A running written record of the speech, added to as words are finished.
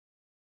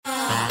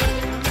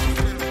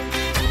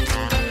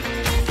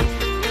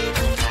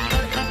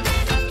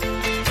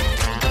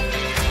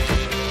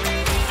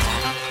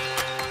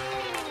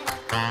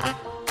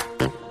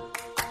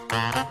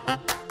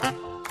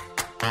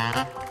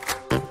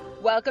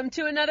welcome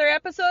to another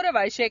episode of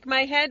I Shake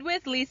My Head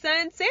with Lisa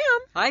and Sam.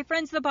 Hi,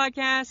 friends of the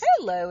podcast.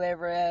 Hello,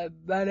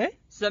 everybody.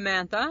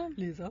 Samantha.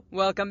 Lisa.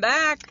 Welcome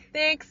back.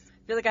 Thanks.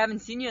 I feel like I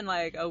haven't seen you in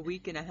like a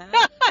week and a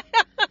half.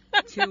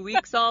 2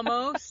 weeks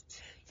almost.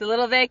 It's a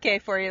little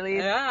vacay for you,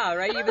 Lisa. Yeah,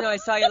 right? Even though I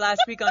saw you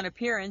last week on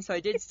appearance, so I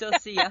did still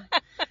see you.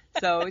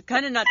 So it's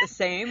kind of not the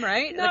same,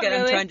 right? Not Look at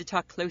really. I'm trying to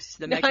talk close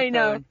to the microphone. I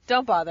know.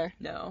 Don't bother.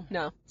 No.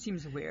 No.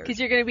 Seems weird. Because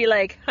you're going to be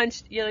like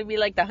hunched. You're going to be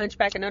like the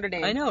hunchback of Notre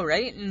Dame. I know,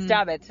 right?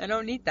 Stop it. I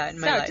don't need that in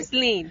my So, life. just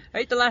lean.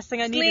 Right? The last thing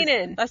I Just need lean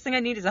in. last thing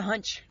I need is a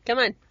hunch, Come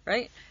on.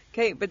 right?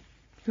 Okay, but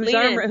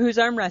Lean in. whose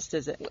armrest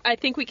is it? I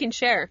think we can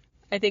share.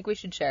 I think we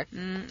should share.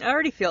 I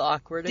already feel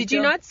awkward. Did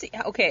you not see?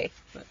 Okay.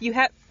 You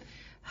have.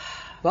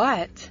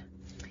 What?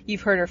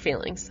 You've hurt her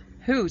feelings.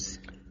 Whose?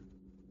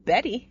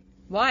 Betty.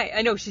 Why?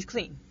 I know, she's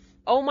clean.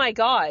 Oh my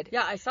God.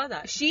 Yeah, I saw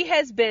that. She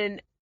has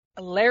been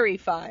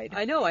Larry-fied.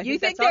 I know, I You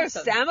think that's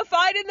they're awesome.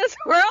 Samified in this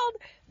world?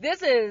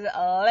 This is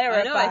Larry-fied.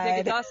 I know, I think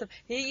it's awesome.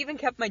 He even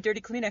kept my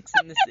dirty Kleenex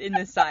in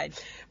this side.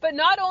 But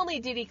not only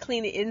did he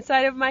clean the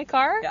inside of my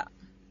car, Yeah.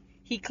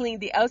 he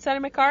cleaned the outside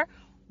of my car,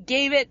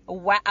 gave it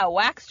a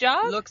wax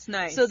job. Looks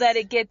nice. So that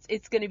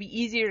it's going to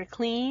be easier to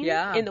clean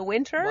Yeah. in the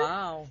winter.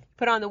 Wow.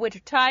 Put on the winter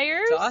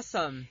tires. It's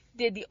awesome.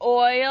 Did the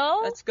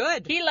oil. That's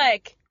good. He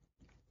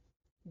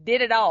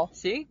did it all.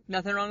 See?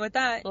 Nothing wrong with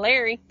that.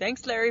 Larry.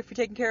 Thanks, Larry, for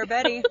taking care of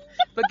Betty.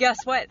 But guess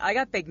what? I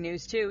got big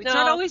news, too. It's No.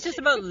 not always just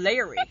about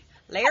Larry.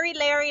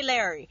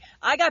 Larry.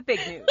 I got big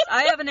news.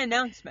 I have an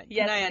announcement.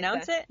 Yes, Can I Lisa.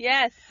 announce it?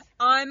 Yes.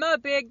 I'm a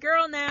big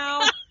girl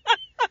now.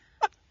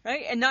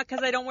 Right? And not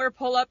because I don't wear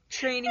pull-up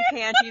training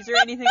panties or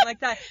anything like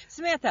that.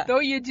 Samantha. Though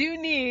you do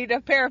need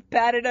a pair of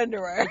padded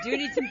underwear. I do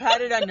need some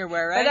padded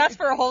underwear, right? But that's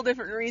for a whole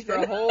different reason. For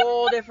a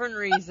whole different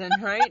reason,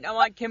 right? I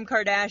want Kim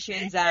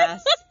Kardashian's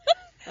ass.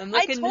 I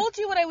looking told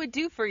you what I would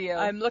do for you.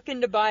 I'm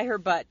looking to buy her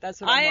butt.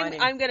 That's what I'm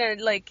wanting. I'm gonna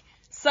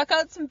suck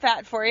out some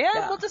fat for you.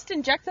 Yeah. We'll just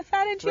inject the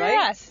fat into your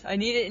Right? ass. I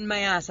need it in my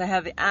ass. I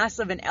have the ass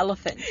of an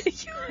elephant.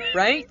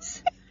 Right?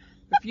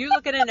 If you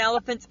look at an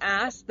elephant's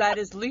ass, that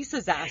is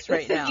Lisa's ass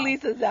right This now. is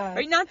Lisa's ass.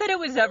 Right? Not that it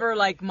was ever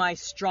my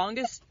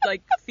strongest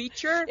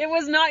feature, It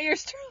was not your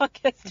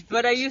strongest.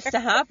 but I used to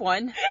have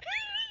one.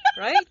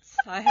 Right?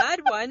 I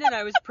had one and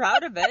I was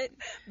proud of it.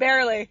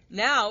 Barely.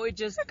 Now it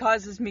just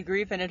causes me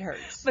grief and it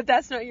hurts. But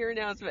that's not your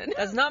announcement.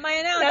 That's not my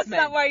announcement. That's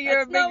not why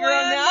you're a big girl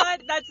now.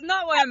 That's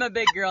not why I'm a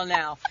big girl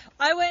now.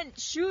 I went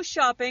shoe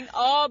shopping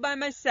all by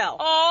myself.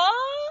 Aww.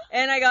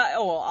 And I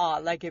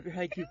got, like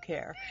you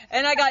care.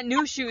 And I got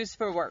new shoes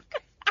for work.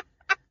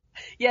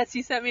 Yes,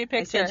 you sent me a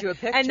picture. sent you a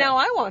picture. And now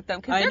I want them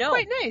because I they're know.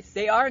 quite nice.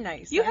 They are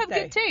nice. You aren't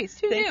have good taste.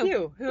 Who Thank knew?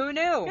 you. Who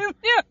knew? Who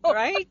knew?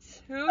 Right?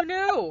 Who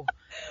knew?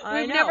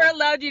 I We've know. never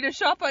allowed you to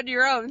shop on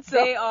your own. So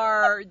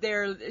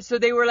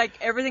They were like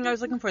everything I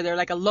was looking for. They're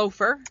like a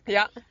loafer,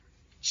 yeah,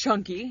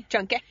 chunky,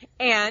 chunky,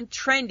 and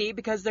trendy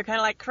because they're kind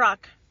of like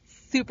croc.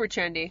 super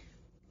trendy,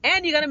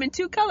 and you got them in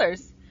 2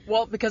 colors: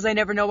 Well, because I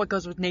never know what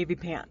goes with navy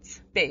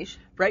pants. beige,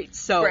 Right?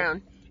 So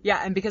brown. Yeah,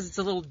 and because it's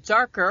a little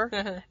darker,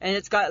 Uh-huh. and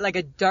it's got like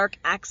a dark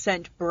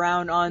accent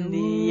brown on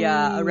the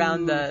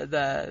around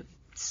the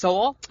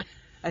sole,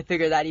 I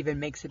figure that even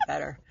makes it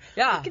better.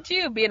 Yeah, Look at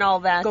you being all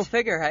that. go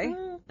figure, hey?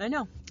 I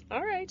know.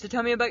 All right. So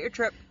tell me about your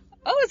trip.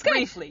 Oh, it's good.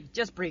 Briefly,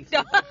 just briefly.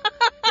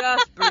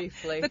 Just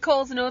briefly. The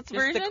Coles Notes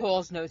Just version. the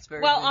Coles Notes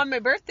version. Well, on my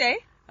birthday,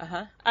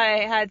 Uh-huh. I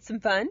had some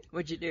fun.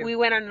 What'd you do? We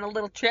went on a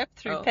little trip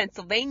through Oh.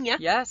 Pennsylvania.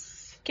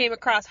 Yes. Came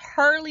across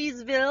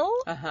Harleysville,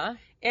 Uh-huh.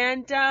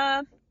 and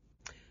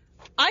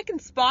I can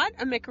spot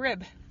a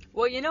McRib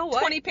Well, you know what?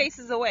 20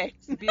 paces away.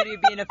 It's the beauty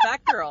of being a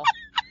fat girl,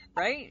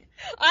 right?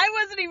 I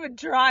wasn't even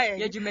trying.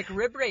 You had your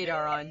McRib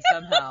radar on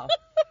somehow.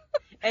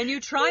 And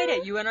you tried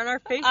it. You went on our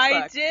Facebook.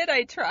 I did.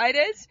 I tried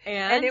it,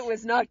 And it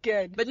was not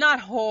good. But not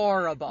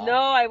horrible. No,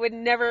 I would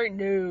never.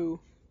 No,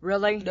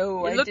 Really?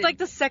 No, It I looked didn't. like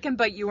the second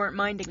bite you weren't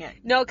minding it.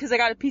 no, because I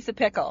got a piece of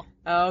pickle.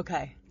 Oh,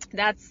 okay.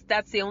 That's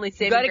the only You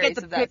saving gotta grace get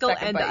the of that pickle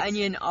second and bite. the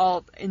onion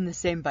all in the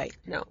same bite.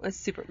 No, it's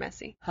super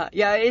messy. Huh.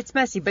 Yeah, it's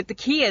messy, but the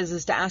key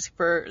is to ask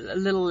for a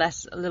little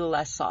less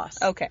sauce.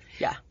 Okay.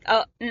 Yeah.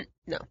 No.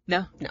 No?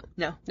 No.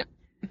 No. No.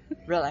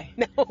 Really?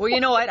 No. Well, you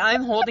know what?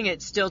 I'm holding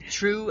it still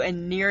true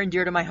and near and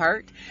dear to my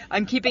heart.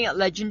 I'm keeping it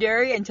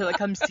legendary until it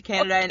comes to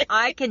Canada, and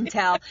I can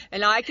tell,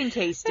 and I can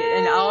taste it,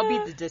 and I'll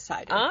be the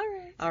decider. All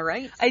right. All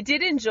right? I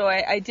did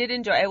enjoy.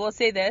 I will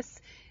say this.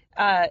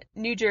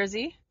 New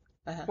Jersey,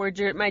 Uh-huh.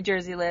 where my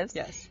Jersey lives,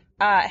 Yes.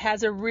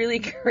 has a really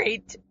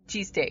great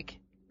cheesesteak.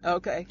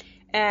 Okay.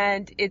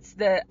 And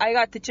I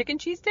got the chicken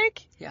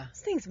cheesesteak. Yeah.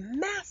 This thing's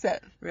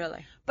massive.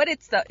 Really? But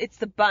it's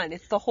the bun.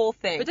 It's the whole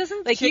thing. But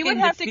doesn't you chicken would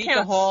have to defeat count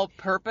the whole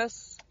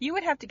purpose? You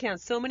would have to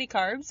count so many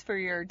carbs for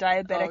your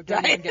diabetic Oh, don't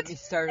even diet. get me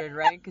started,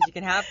 right? Because you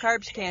can have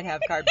carbs, you can't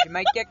have carbs. You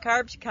might get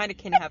carbs, you kind of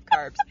can have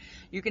carbs.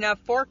 You can have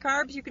 4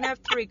 carbs, you can have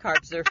 3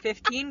 carbs. There are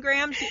 15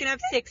 grams, you can have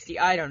 60.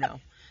 I don't know.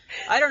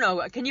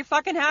 Can you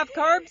fucking have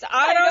carbs?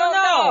 I don't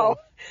know.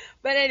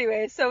 But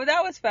anyway, so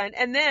that was fun.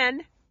 And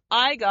then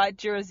I got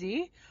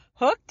Jersey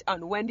hooked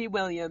on Wendy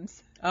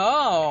Williams.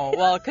 Oh,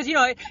 well,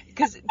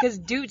 because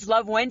dudes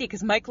love Wendy,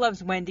 because Mike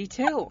loves Wendy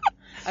too.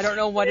 I don't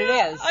know what it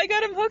is. I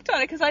got him hooked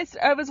on it because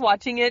I was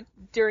watching it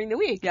during the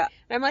week. Yeah.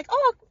 And I'm like,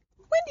 oh,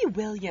 Wendy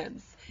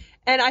Williams.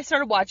 And I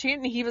started watching it,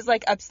 and he was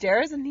like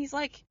upstairs, and he's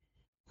like,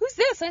 who's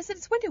this? And I said,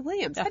 it's Wendy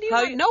Williams. How do you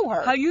not know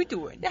her? How you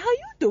doing? How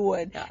you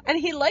doing? Yeah. And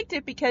he liked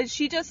it because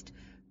she just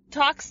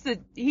talks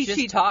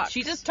she talks.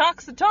 She just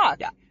talks the talk.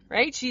 Yeah.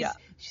 Right? She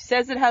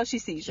says it how she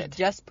sees She it.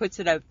 just puts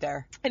it out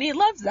there. And he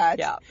loves that.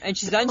 Yeah. And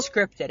she's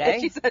unscripted, eh?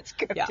 She's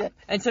unscripted. Yeah.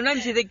 And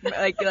sometimes you think,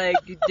 like,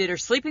 did her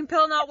sleeping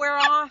pill not wear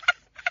off?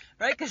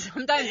 Right? Because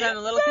sometimes I'm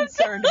a little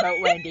concerned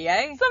about Wendy,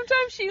 eh?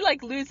 Sometimes she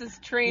like loses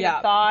train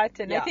of thought,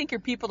 and I think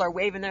your people are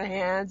waving their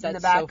hands in the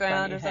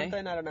background so funny, or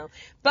something. I don't know.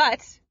 But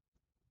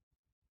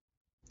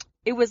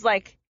it was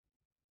like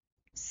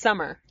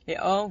summer. Yeah.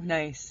 Oh,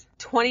 nice.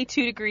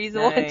 22 degrees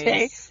one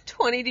day,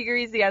 20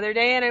 degrees the other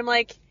day, and I'm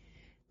like,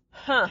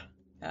 huh.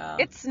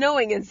 It's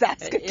snowing in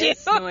Saskatoon. It is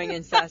snowing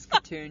in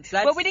Saskatoon.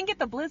 So but we didn't get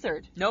the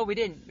blizzard. No, we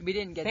didn't. We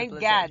didn't get Thank the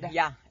blizzard. God.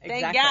 Yeah, Thank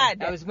exactly. God.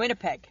 That was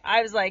Winnipeg.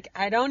 I was like,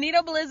 I don't need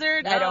a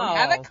blizzard. I don't No.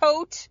 have a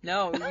coat.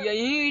 No,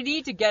 you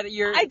need to get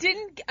your... I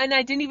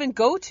didn't even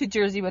go to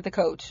Jersey with a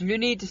coat. You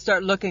need to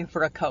start looking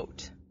for a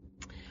coat.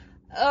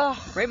 Ugh.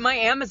 Right, my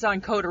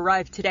Amazon coat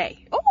arrived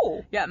today.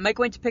 Oh. Yeah, Mike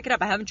went to pick it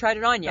up. I haven't tried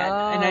it on yet,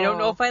 and I don't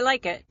know if I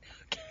like it.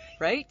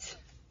 Right?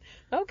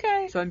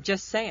 Okay. So I'm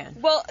just saying.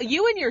 Well,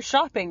 you and your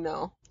shopping,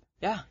 though.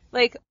 Yeah.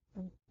 Like,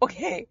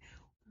 okay.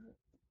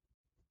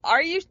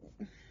 Are you...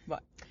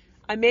 What?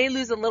 I may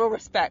lose a little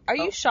respect. Are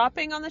you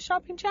shopping on the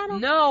shopping channel?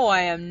 No,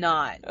 I am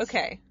not.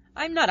 Okay.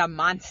 I'm not a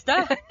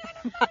monster.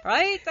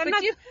 Right?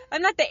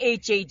 I'm not the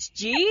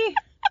HHG.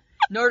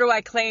 Nor do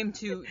I claim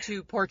to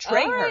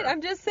portray All right, her.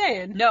 I'm just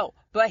saying. No,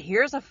 but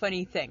here's a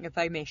funny thing, if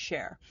I may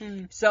share.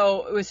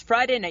 So it was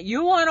Friday night.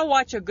 You want to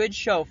watch a good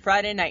show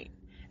Friday night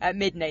at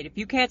midnight. If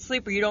you can't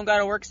sleep or you don't got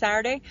to work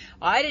Saturday,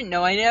 I didn't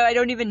know. I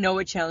don't even know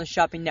what channel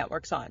Shopping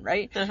Network's on,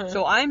 right?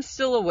 So I'm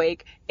still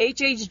awake.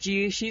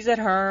 HHG, she's at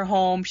her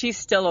home. She's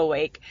still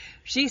awake.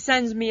 She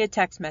sends me a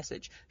text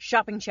message.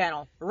 Shopping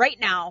channel, right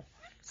now.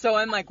 So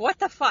I'm like, what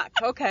the fuck?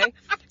 Okay.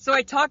 So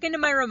I talk into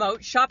my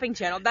remote, shopping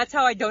channel. That's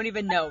how I don't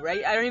even know,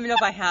 right? I don't even know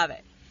if I have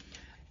it.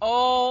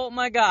 Oh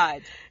my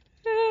God.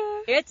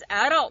 It's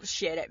adult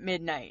shit at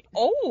midnight.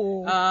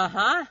 Oh.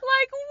 Uh-huh. Like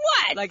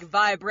what? Like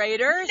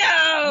vibrators.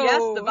 No.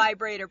 Yes, the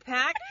vibrator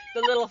pack.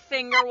 The little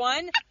finger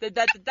one. The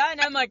da-da-da.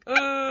 And I'm like,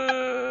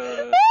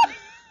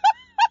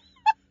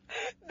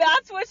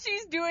 That's what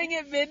she's doing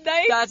at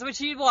midnight? That's what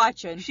she's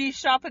watching. She's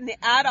shopping the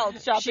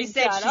adult shopping She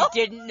said channel.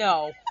 she didn't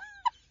know.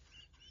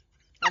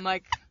 I'm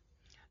like,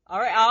 all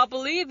right, I'll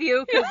believe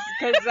you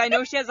because I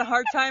know she has a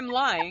hard time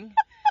lying.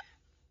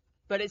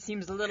 But it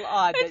seems a little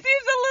odd. It seems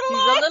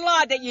a little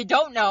odd that you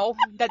don't know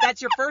that that's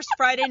your first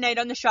Friday night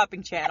on the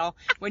shopping channel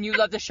when you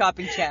love the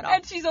shopping channel.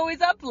 And she's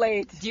always up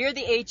late. Dear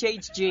the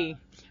HHG,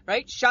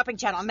 right? Shopping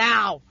channel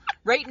now.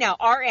 Right now.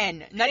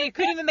 RN. You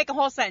couldn't even make a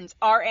whole sentence.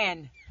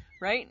 RN.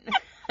 Right?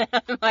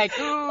 I'm like,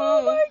 ooh,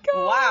 oh my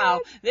God.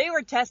 Wow. They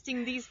were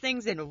testing these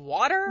things in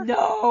water?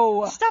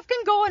 No. Stuff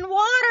can go in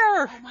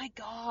water. Oh my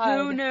God.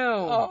 Who knew?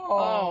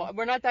 Oh.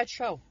 We're not that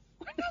show.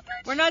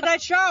 We're not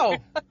that show.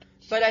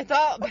 But I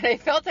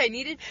felt I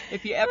needed,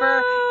 if you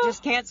ever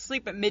just can't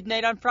sleep at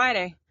midnight on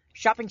Friday,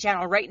 Shopping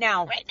Channel right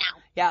now. Right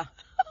now. Yeah.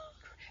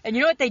 And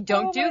you know what they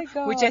don't do, my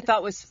God. which I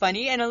thought was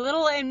funny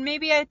and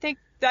maybe I think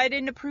I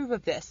didn't approve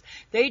of this.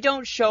 They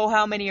don't show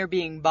how many are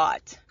being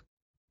bought.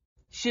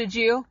 Should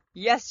you?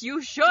 Yes,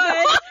 you should.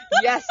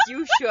 Yes,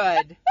 you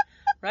should.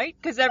 Right?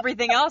 Because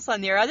everything else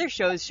on their other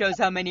shows shows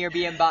how many are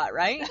being bought,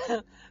 right?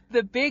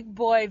 The big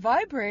boy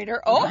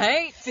vibrator. Oh,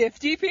 right.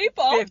 50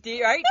 people.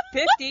 50, right?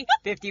 50,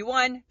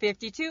 51,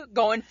 52,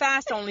 going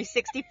fast, only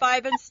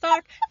 65 in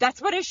stock. That's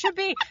what it should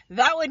be.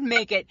 That would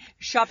make it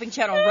Shopping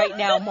Channel right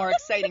now more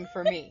exciting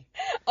for me.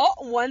 Oh,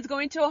 one's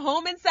going to a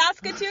home in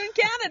Saskatoon,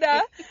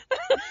 Canada.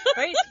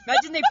 Right?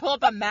 Imagine they pull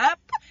up a map,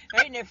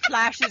 right, and it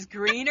flashes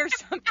green or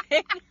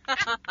something.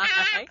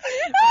 Right?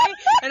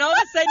 And all of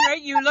a sudden,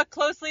 right, you look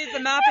closely at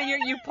the map and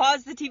you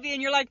pause the TV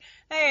and you're like,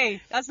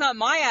 hey, that's not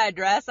my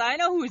address. I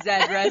know whose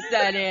address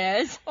that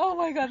is. Oh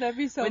my God, that'd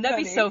be so Wouldn't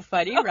funny. that be so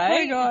funny, right?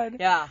 Oh my God.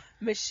 Yeah.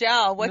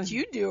 Michelle, what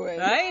you doing?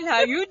 Right?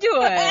 How you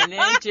doing,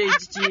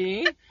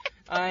 HHG?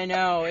 I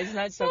know. Isn't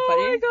that so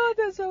funny? Oh my God,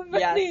 that's so funny.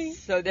 Yes.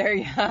 So there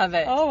you have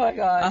it. Oh my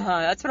God.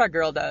 That's what our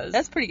girl does.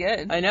 That's pretty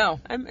good. I know.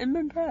 I'm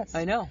impressed.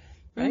 I know.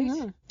 Right?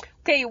 Mm-hmm.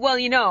 Okay, well,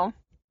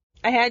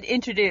 I had to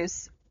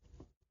introduce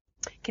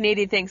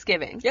Canadian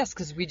Thanksgiving. Yes,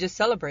 because we just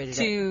celebrated it.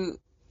 To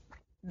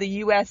the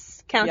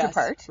U.S.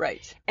 counterpart. Yes,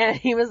 right. And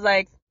he was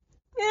like,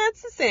 yeah,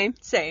 it's the same.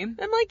 Same.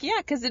 I'm like, yeah,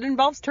 because it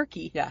involves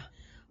turkey. Yeah.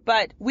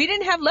 But we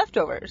didn't have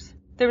leftovers.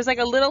 There was like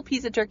a little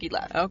piece of turkey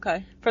left.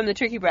 Okay. From the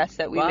turkey breast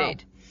that we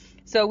made.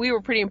 So we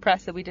were pretty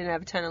impressed that we didn't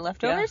have a ton of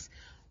leftovers. Yeah.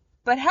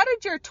 But how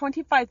did your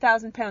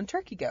 25,000-pound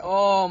turkey go?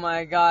 Oh,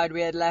 my God.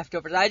 We had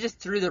leftovers. I just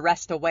threw the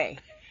rest away.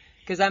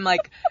 Because I'm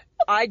like,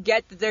 I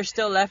get that there's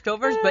still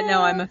leftovers, but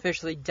now I'm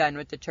officially done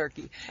with the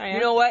turkey. You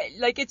know what?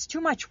 Like, it's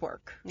too much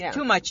work. Yeah.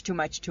 Too much.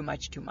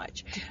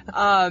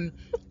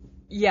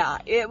 Yeah,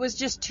 it was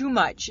just too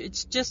much.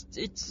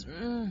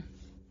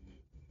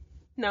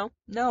 No.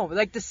 No,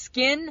 like the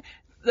skin,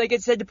 like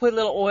it said to put a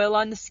little oil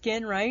on the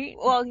skin, right?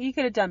 Well, you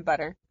could have done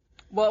butter.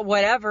 Well,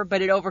 whatever,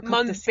 but it overcooked the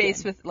Mum's skin.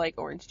 base with like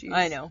orange juice.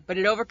 I know, but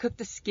it overcooked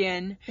the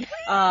skin.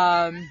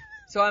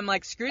 So I'm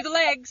like, screw the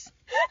legs.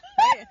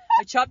 Right?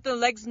 I chopped the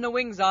legs and the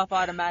wings off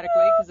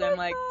automatically because I'm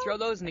like, throw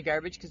those in the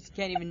garbage because you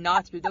can't even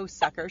gnaw through those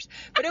suckers.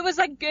 But it was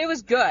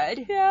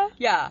good. Yeah.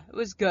 Yeah, it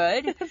was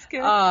good. That's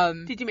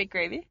good. Did you make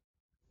gravy?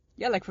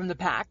 Yeah, like from the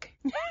pack.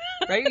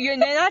 Right?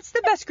 And that's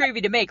the best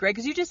gravy to make, right?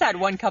 Because you just add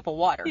 1 cup of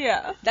water.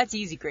 Yeah. That's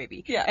easy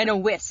gravy. Yeah. And a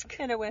whisk.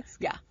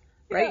 Yeah.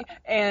 Right?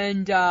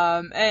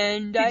 Yeah.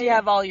 And Did you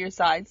have all your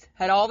sides?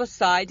 had all the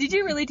sides. Did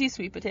you really do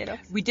sweet potatoes?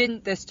 We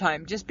didn't this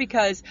time, just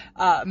because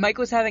Mike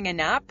was having a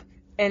nap,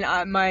 and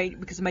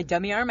because of my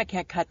dummy arm, I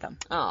can't cut them.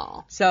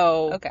 Oh.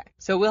 So Okay.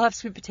 So we'll have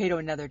sweet potato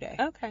another day.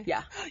 Okay.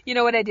 Yeah. You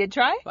know what I did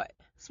try? What?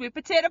 Sweet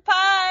potato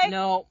pie.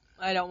 No,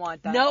 I don't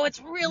want that. No, it's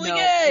really No,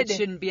 good. It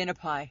shouldn't be in a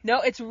pie.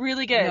 No, it's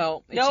really good.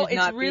 No, it no, should it's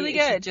not really be.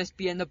 It should good. just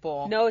be in the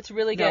bowl. No, it's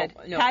really No,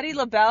 good. no. Patti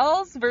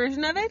LaBelle's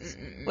version of it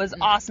was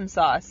awesome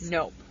sauce.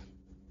 No,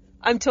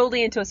 I'm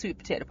totally into a sweet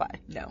potato pie.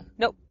 no.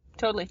 Nope,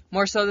 totally.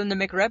 More so than the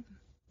McRib?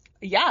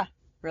 Yeah.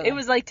 Really? It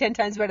was like 10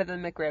 times better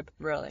than McRib.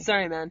 Really?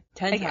 Sorry, man.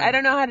 10 times. I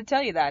don't know how to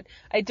tell you that.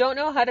 I don't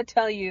know how to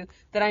tell you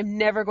that I'm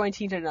never going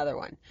to eat another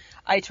one.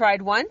 I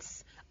tried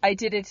once. I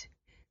did it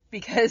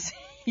because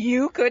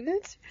you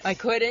couldn't. I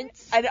couldn't.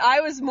 And I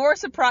was more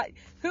surprised.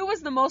 Who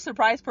was the most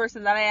surprised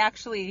person that I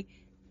actually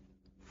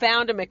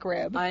found a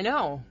McRib? I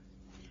know.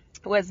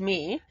 Was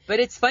me. But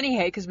it's funny,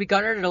 hey, because we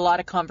garnered a lot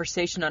of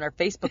conversation on our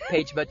Facebook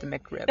page about the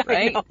McRib,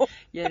 right? I know.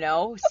 You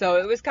know, so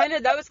it was kind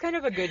of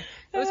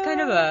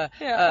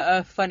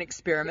a fun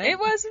experiment. It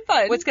was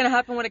fun. What's going to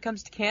happen when it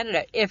comes to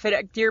Canada?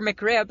 Dear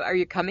McRib, are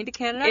you coming to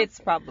Canada? It's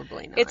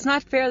probably not. It's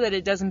not fair that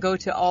it doesn't go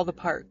to all the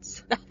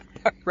parts,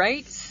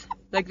 right?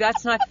 Like,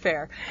 that's not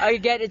fair. I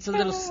get it's a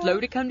little slow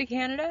to come to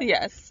Canada.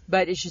 Yes.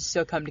 But it should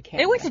still come to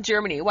Canada. It went to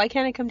Germany. Why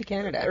can't it come to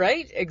Canada?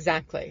 Right?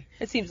 Exactly.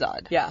 It seems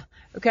odd. Yeah.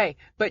 Okay.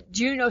 But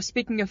do you know,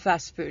 speaking of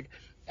fast food,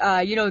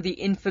 you know the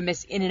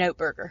infamous In-N-Out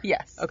burger?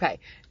 Yes. Okay.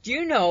 Do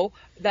you know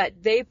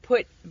that they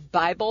put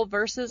Bible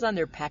verses on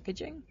their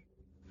packaging?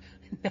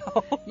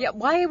 No. Yeah.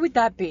 Why would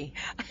that be?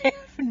 I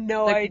have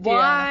no Like, idea.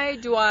 why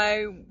do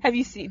I...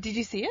 Did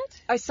you see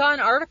it? I saw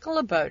an article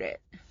about it.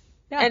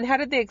 Yeah. And how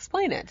did they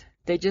explain it?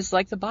 They just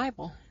like the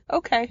Bible.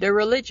 Okay. They're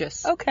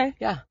religious. Okay.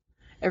 Yeah.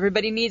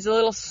 Everybody needs a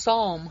little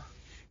psalm.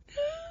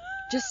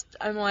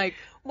 I'm like...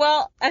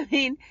 Well, I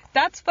mean,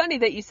 that's funny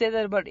that you say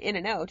that about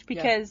In-N-Out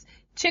because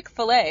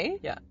Chick-fil-A,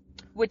 Yeah.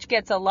 which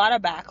gets a lot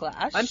of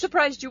backlash. I'm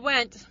surprised you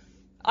went.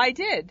 I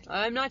did.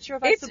 I'm not sure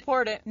if I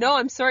support it. No,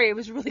 I'm sorry. It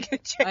was really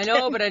good chicken. I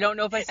know, but I don't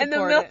know if I And the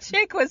support it.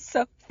 milkshake was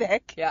so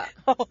thick. Yeah.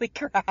 Holy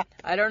crap.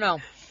 I don't know.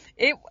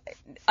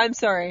 I'm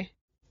sorry.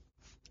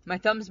 My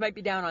thumbs might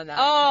be down on that.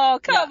 Oh,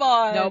 come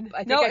on. Nope, I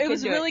think no, I it could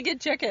was do really it. good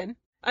chicken.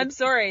 I'm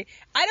sorry.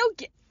 I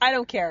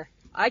don't care.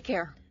 I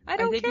care. I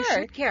don't think care. you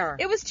should care.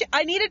 It was.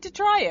 I needed to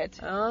try it.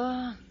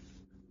 I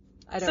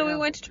don't So know. we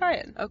went to try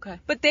it. Okay.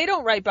 But they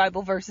don't write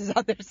Bible verses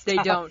on their stuff. They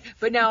don't.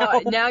 But now,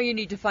 No. now you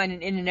need to find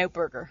an In-N-Out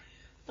burger,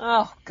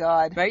 Oh,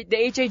 God. right? The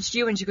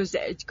HHG when she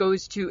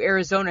goes to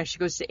Arizona, she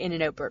goes to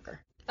In-N-Out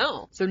burger.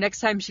 Oh. So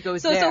next time she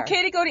goes So there. it's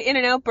okay to go to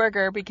In-N-Out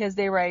Burger because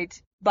they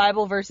write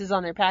Bible verses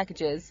on their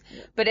packages,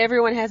 but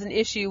everyone has an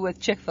issue with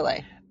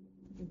Chick-fil-A.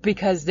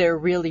 Because they're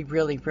really,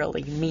 really,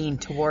 really mean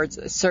towards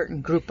a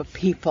certain group of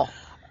people.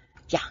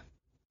 Yeah.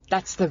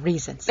 That's the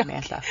reason,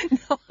 Samantha.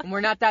 No. And we're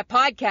not that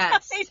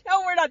podcast. I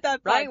know we're not that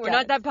Right? podcast. We're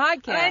not that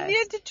podcast. I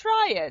needed to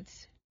try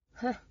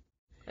it.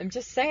 I'm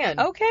just saying.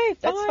 Okay, fine.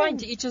 That's fine.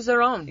 To each is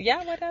their own.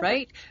 Yeah, whatever.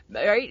 Right?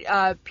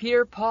 Right?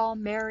 Peter, Paul,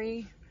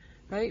 Mary.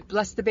 Right?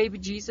 Bless the baby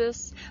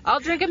Jesus. I'll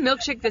drink a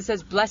milkshake that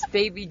says bless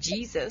baby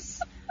Jesus.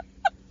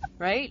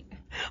 Right?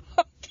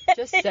 Okay.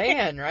 Just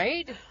saying,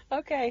 right?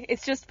 Okay,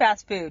 it's just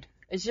fast food.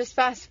 It's just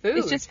fast food.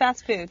 It's just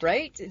fast food.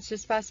 Right? It's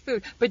just fast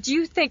food. But do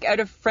you think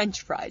out of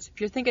French fries, if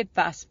you're thinking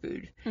fast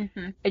food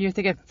Mm-hmm. and you're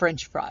thinking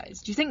French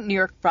fries, do you think New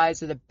York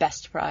fries are the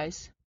best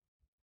fries?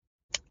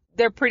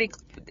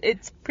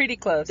 It's pretty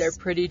close. They're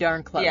pretty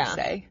darn close, Yeah.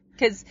 eh?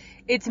 Because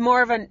it's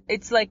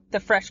it's like the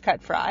fresh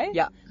cut fry.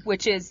 Yeah.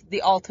 Which is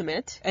the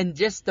ultimate. And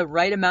just the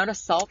right amount of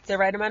salt. The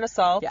right amount of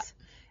salt. Yeah.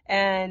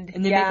 And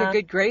they make a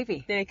good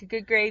gravy. They make a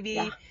good gravy.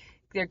 Yeah.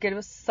 They're good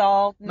with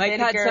salt, Mike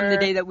vinegar. had some the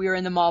day that we were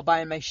in the mall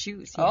buying my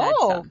shoes. He had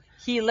some.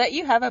 He let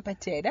you have a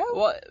potato?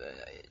 Well,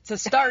 it's a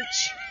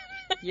starch.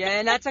 Yeah,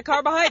 and that's a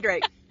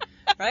carbohydrate.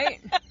 Right?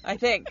 I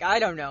think. I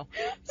don't know.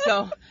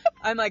 So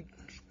I'm like,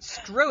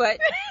 screw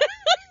it.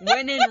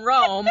 When in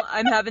Rome,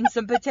 I'm having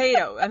some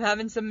potato. I'm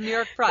having some New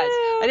York fries.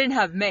 I didn't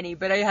have many,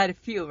 but I had a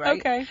few, right?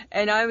 Okay.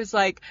 And I was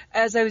like,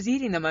 as I was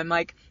eating them, I'm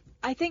like,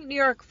 I think New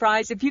York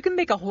fries, if you can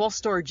make a whole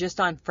store just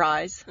on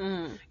fries,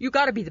 you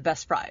got to be the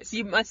best fries.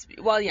 You must be.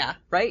 Well, yeah.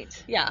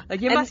 Right? Yeah.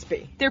 Like, you And must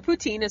be. Their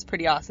poutine is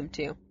pretty awesome,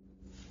 too.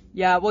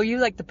 Yeah, well, you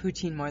like the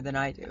poutine more than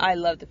I do. I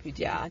love the poutine.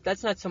 Yeah,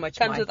 that's not so much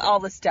Comes my with thing. all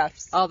the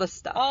stuffs. All the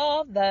stuff.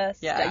 All the stuff.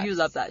 Yeah, you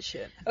love that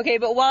shit. Okay,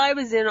 but while I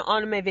was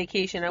on my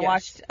vacation, I Yes.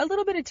 watched a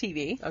little bit of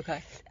TV.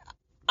 Okay.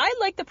 I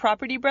like the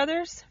Property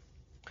Brothers,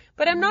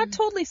 But I'm not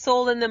totally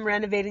sold on them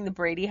renovating the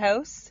Brady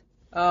house,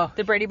 Oh.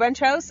 the Brady Bunch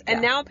house,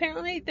 and Yeah. now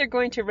apparently they're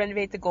going to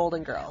renovate the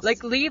Golden Girls.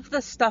 Like, leave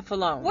the stuff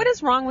alone. what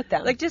is wrong with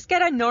them? Like, just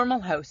get a normal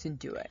house and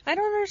do it. I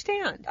don't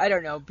understand. I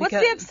don't know. What's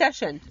Because, the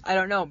obsession? I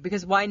don't know.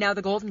 Because why now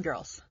the Golden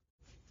Girls?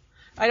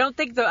 I don't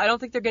think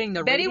they're getting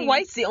the Betty ratings.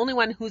 White's the only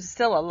one who's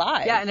still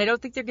alive. Yeah, and I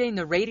don't think they're getting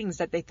the ratings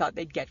that they thought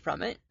they'd get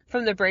from it.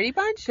 From the Brady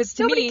Bunch? 'Cause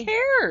to Nobody me-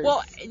 cares.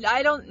 Well,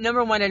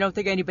 number one, I don't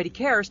think anybody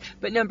cares.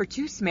 But number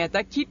two,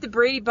 Samantha, keep the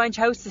Brady Bunch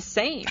house the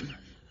same.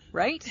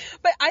 Right?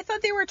 but I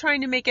thought they were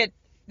trying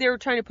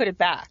to put it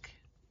back.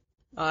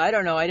 I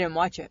don't know. I didn't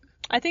watch it.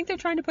 I think they're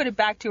trying to put it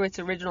back to its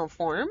original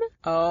form.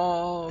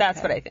 Oh. That's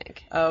okay. what I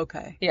think.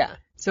 Okay. Yeah,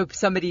 So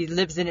somebody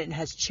lives in it and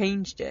has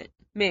changed it.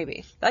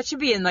 maybe. That should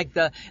be in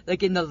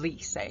in the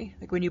lease, eh?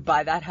 Like when you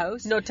buy that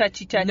house. No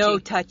touchy. No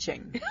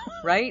touching.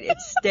 Right? It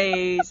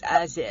stays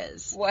as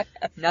is. What?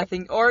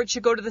 Nothing. Or it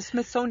should go to the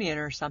Smithsonian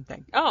or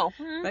something. Oh,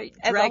 Right?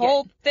 As Drag a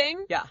whole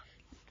thing? Yeah.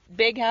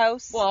 Big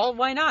house? Well,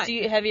 why not?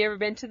 Have you ever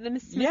been to the Yeah,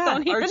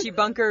 Smithsonian?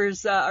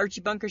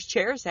 Archie Bunker's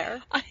chair's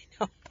there. I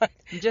know, but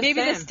Just maybe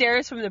the saying.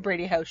 stairs from the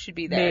Brady house should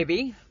be there.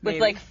 Maybe. With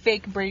like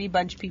fake Brady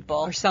Bunch people.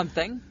 or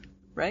something,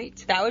 right?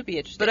 That would be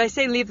interesting. But I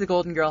say leave the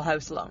Golden Girl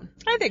house alone.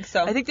 I think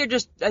so. I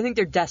think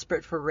they're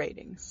desperate for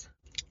ratings.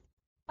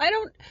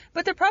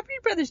 But the Property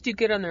Brothers do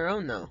good on their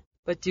own though.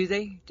 But do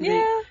they?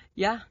 Yeah.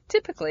 Yeah.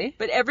 Typically.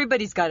 But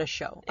everybody's got a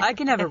show. I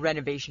can have a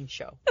renovation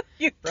show,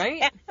 You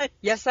right? can't.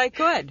 Yes, I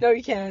could. No,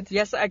 you can't.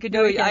 Yes, I could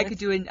No, do you it. I can't.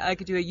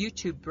 could do a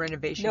YouTube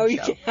renovation No,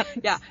 show. you can't.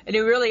 Yeah,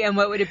 and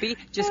what would it be?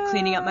 Just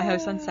cleaning up my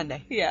house on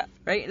Sunday, Yeah.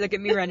 right? Look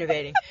at me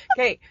renovating.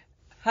 Okay,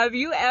 have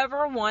you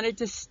ever wanted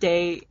to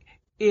stay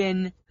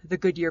in the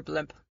Goodyear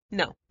blimp?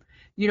 No.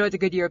 You know what the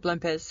Goodyear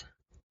blimp is?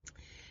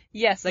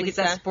 Yes, Like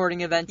Lisa. it's at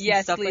sporting events and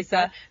Yes, stuff like Lisa.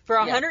 that. For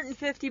Yes.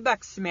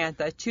 $150,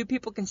 Samantha, two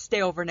people can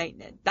stay overnight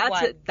in it.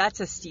 Why? That's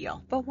a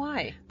steal. But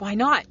why? Why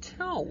not?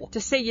 No.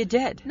 Just say you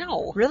did.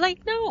 No. Really?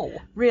 No.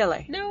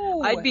 Really?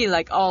 No. I'd be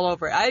like all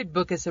over it. I'd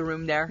book us a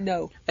room there.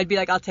 No. I'd be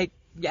like,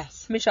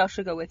 yes. Michelle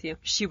should go with you.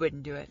 She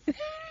wouldn't do it.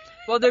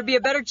 Well, there'd be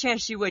a better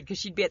chance she would because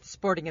she'd be at the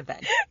sporting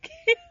event,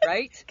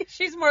 right?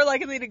 She's more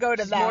likely to go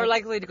to that. More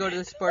likely to go to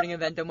the sporting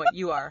event than what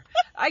you are.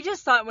 I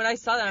just thought when I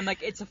saw that, I'm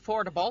like, it's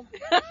affordable.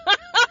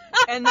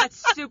 And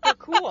that's super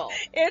cool.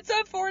 It's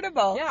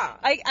affordable. Yeah.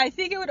 I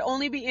think it would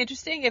only be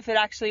interesting if it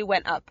actually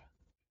went up.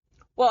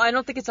 Well, I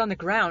don't think it's on the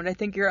ground. I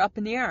think you're up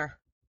in the air.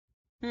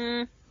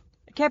 Hmm.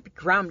 It can't be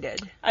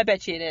grounded. I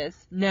bet you it is.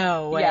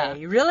 No way. Yeah.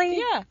 Really?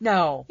 Yeah.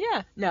 No.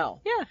 Yeah.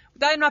 No. Yeah.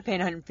 I'm not paying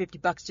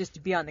 $150 just to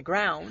be on the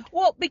ground.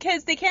 Well,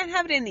 because they can't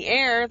have it in the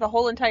air the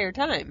whole entire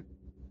time.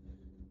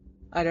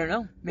 I don't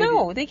know. Maybe,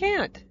 No, they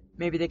can't.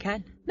 Maybe they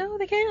can. No,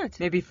 they can't.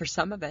 Maybe for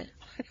some of it.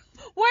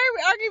 Why are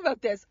we arguing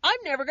about this? I'm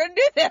never going to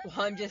do this.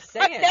 Well, I'm just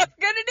I'm saying. never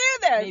going to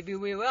do this. Maybe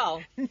we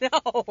will. No.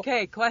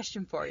 Okay,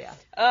 question for you.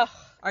 Ugh.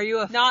 Are you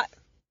a... Not.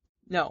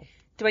 No.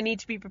 Do I need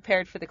to be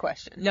prepared for the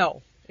question?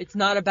 No. It's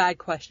not a bad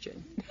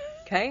question.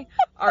 Okay?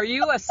 Are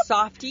you a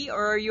softie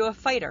or are you a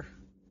fighter?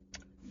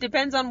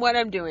 Depends on what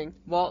I'm doing.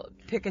 Well,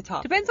 pick a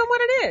topic. Depends on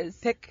what it is.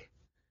 Pick...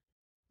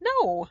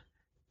 No.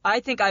 I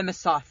think I'm a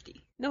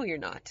softie. No, you're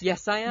not.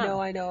 Yes, I am. No,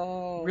 I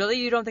know. Really?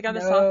 You don't think I'm a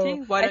No. softie?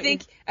 Why don't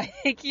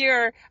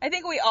I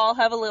think we all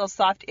have a little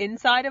soft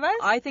inside of us.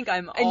 I think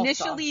I'm all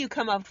Initially, soft. you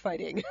come out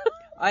fighting.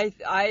 I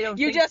don't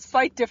You think... just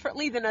fight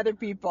differently than other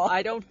people.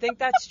 I don't think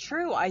that's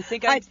true. I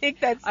think I think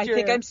that's true. I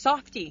think I'm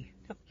softie.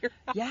 You're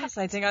not. Yes,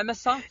 I think I'm a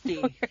softie.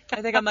 you're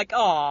I think I'm like,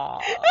 aw,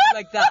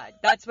 like that.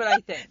 That's what I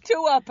think. To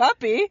a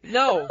puppy.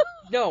 No,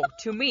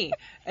 to me.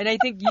 And I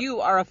think you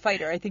are a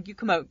fighter. I think you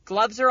come out,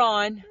 gloves are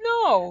on,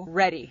 No.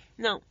 ready.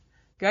 No.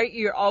 Right?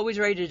 You're always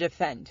ready to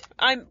defend.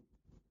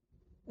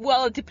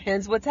 Well, it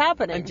depends what's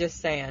happening. I'm just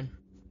saying.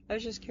 I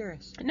was just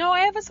curious. No,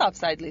 I have a soft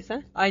side,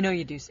 Lisa. I know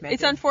you do, Samantha.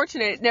 It's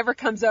unfortunate it never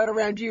comes out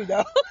around you,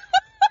 though.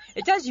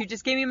 It does. You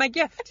just gave me my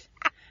gift.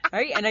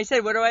 Right? And I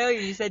said, what do I owe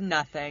you? You said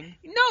nothing.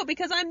 No,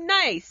 because I'm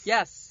nice.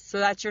 Yes. So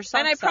that's your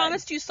soft And I side.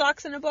 promised you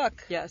socks in a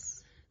book.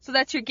 Yes. So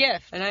that's your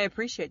gift. And I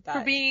appreciate that.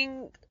 For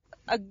being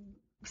a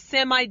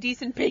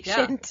semi-decent Yeah.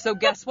 patient. So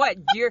guess what,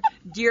 dear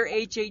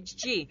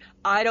HHG,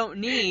 I don't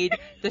need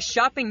the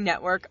shopping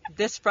network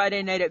this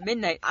Friday night at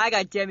midnight. I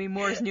got Demi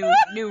Moore's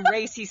new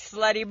racy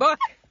slutty book.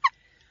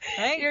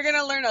 Right? You're going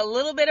to learn a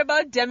little bit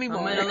about Demi Moore.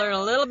 I'm going to learn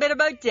a little bit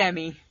about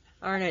Demi,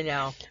 aren't I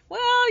now?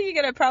 Well, you're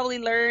going to probably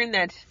learn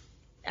that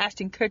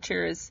Ashton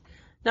Kutcher is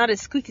not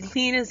as squeaky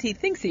clean as he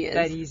thinks he is.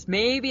 That he's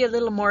maybe a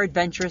little more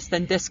adventurous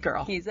than this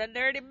girl. He's a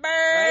dirty bird.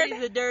 Right?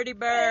 He's a dirty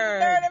bird.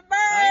 Dirty bird.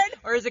 Right?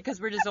 Or is it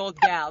because we're just old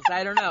gals?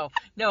 I don't know.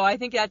 No, I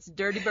think that's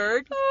dirty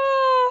bird.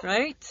 Oh,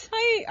 Right?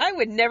 I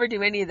would never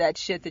do any of that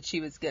shit that she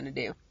was going to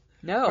do.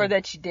 No. Or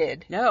that she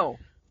did. No.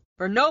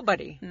 For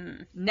nobody.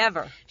 Hmm.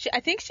 Never. I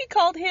think she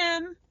called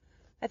him,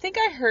 I think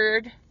I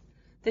heard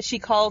that she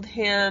called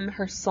him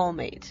her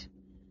soulmate.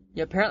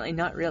 Yeah, apparently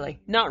not really.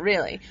 Not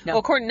really. No. Well,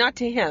 according, not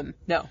to him.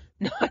 No.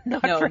 Not No,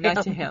 for him.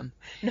 not to him.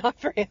 Not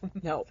for him.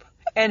 Nope.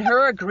 And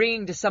her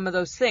agreeing to some of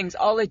those things,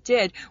 all it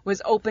did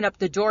was open up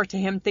the door to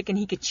him thinking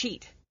he could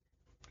cheat.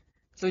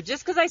 So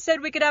just because I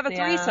said we could have a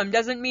threesome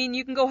doesn't mean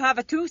you can go have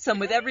a twosome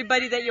with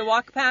everybody that you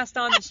walk past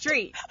on the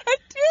street. I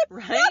did.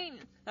 Right?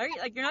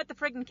 Like, you're not the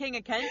friggin' king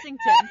of Kensington.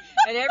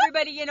 And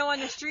everybody, on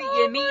the street,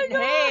 you meet and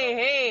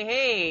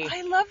hey.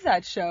 I love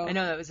that show. I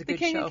know, that was a good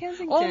King show. of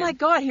Kensington. Oh my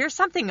God, here's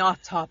something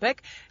off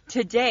topic.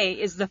 Today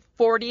is the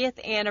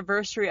 40th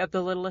anniversary of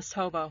The Littlest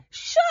Hobo.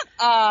 Shut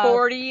up.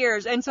 40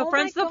 years. And so, Oh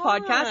friends of the my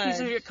podcast, these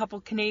gosh. are a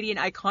couple Canadian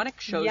iconic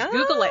shows. Yeah.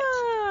 Google it.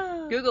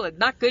 Google it.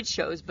 Not good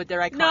shows, but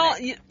they're iconic.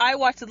 No, I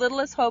watched The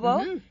Littlest Hobo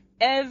Mhm.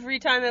 every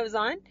time it was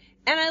on,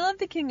 and I love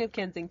The King of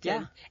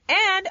Kensington.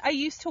 Yeah. And I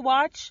used to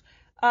watch,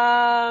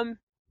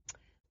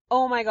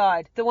 oh my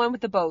God, the one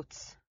with the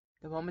boats.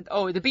 The moment.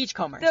 Oh, the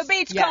Beachcombers. The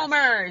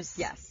Beachcombers.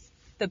 Yes.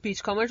 The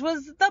Beachcombers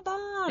was the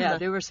bomb. Yeah,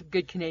 there were some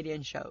good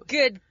Canadian shows.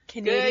 Good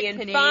Canadian,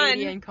 Good fun.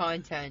 Canadian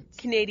content.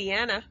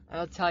 Canadiana.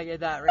 I'll tell you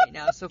that right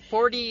now. So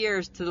 40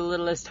 years to The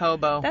Littlest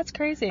Hobo. That's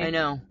crazy. I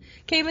know.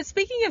 Okay, but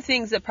speaking of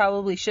things that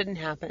probably shouldn't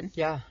happen,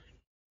 Yeah.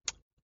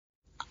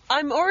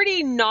 I'm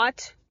already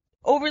not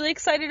overly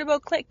excited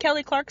about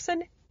Kelly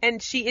Clarkson,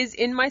 and she is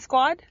in my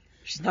squad.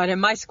 She's not in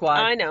my squad.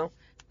 I know.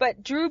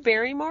 But Drew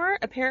Barrymore,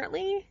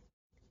 apparently,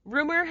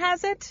 rumor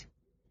has it,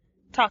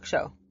 talk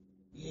show.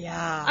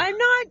 Yeah. I'm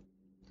not,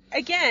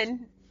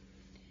 again,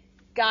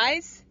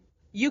 guys,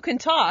 you can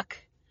talk.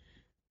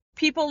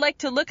 People like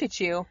to look at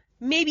you,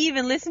 maybe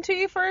even listen to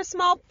you for a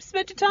small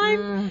smidge of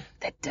time.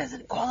 That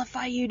doesn't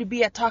qualify you to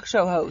be a talk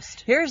show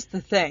host. Here's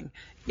the thing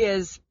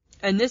is,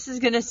 and this is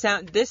gonna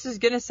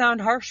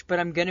sound harsh, but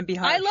I'm gonna be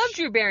harsh. I love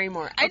Drew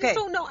Barrymore. I Okay. just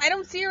don't know. I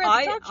don't see her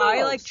as a talk show I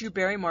host. like Drew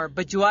Barrymore,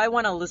 but do I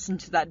want to listen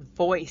to that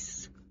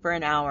voice for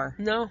an hour?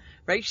 No.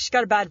 Right? She's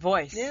got a bad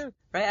voice. Yeah.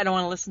 Right? I don't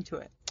want to listen to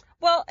it.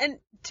 Well, and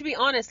to be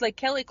honest, like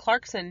Kelly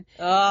Clarkson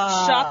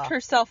Ah. shopped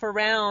herself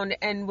around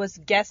and was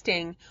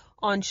guesting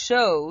on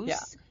shows, Yeah.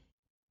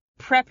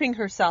 prepping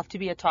herself to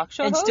be a talk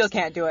show And host. still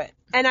can't do it.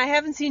 And I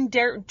haven't seen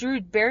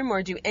Drew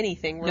Barrymore do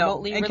anything No.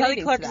 remotely And relating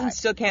Kelly Clarkson to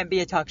still can't be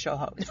a talk show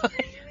host. that.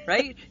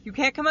 Right? You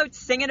can't come out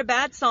singing a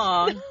bad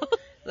song.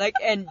 Like,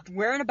 and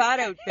wearing a bad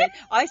outfit.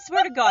 I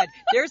swear to God,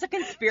 there's a Do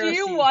conspiracy.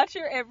 you watch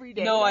her every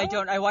day? No, though? I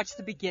don't. I watch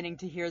the beginning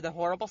to hear the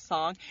horrible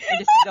song and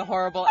to see the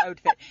horrible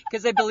outfit.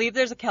 Because I believe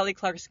there's a Kelly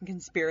Clarkson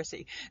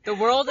conspiracy. The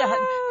world,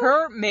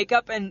 her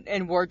makeup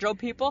and wardrobe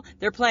people,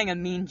 they're playing a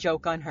mean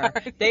joke on her.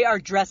 They are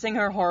dressing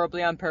her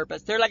horribly on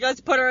purpose. They're like,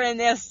 let's put her in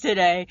this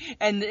today.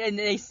 And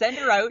they send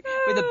her out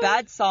with a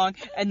bad song,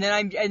 and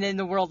then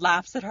the world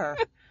laughs at her.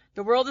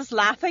 The world is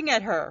laughing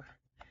at her.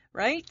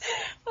 Right?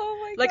 Oh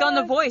my God. Like on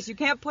The Voice, you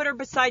can't put her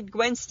beside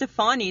Gwen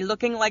Stefani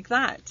looking like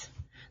that.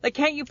 Like,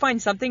 can't you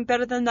find something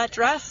better than that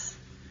dress?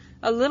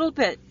 A little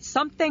bit.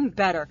 Something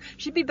better.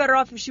 She'd be better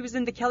off if she was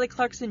in the Kelly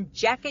Clarkson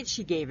jacket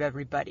she gave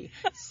everybody.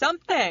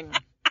 Something.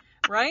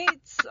 Right?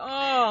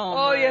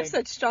 Oh, you have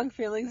such strong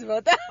feelings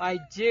about that. I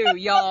do,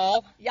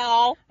 y'all.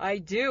 Y'all. I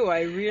do.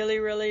 I really,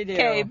 really do.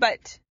 Okay,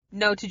 but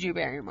no to Drew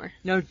Barrymore.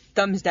 No,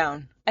 thumbs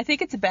down. I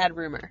think it's a bad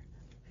rumor.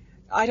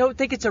 I don't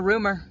think it's a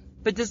rumor.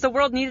 But does the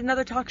world need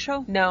another talk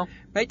show? No.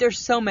 Right? There's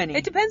so many.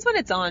 It depends when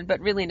it's on, but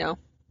really no.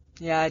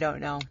 Yeah, I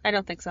don't know. I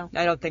don't think so.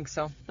 I don't think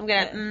so. I'm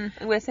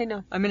gonna say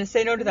no. I'm going to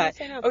say no to that.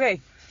 say no.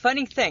 Okay,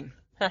 funny thing.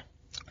 Huh.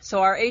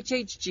 So our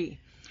HHG,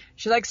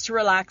 she likes to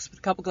relax with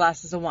a couple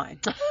glasses of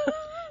wine.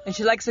 And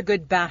she likes a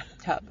good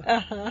bathtub,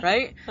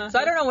 right? So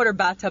I don't know what her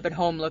bathtub at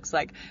home looks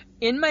like.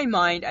 In my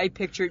mind, I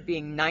picture it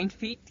being 9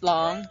 feet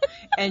long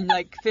and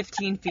like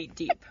 15 feet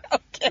deep.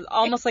 Okay.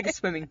 Almost like a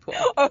swimming pool.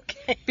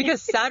 Okay. Because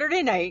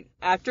Saturday night,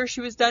 after she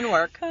was done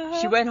work,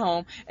 she went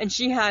home and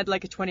she had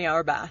like a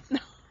 20-hour bath.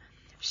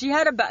 She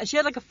had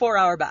like a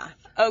 4-hour bath.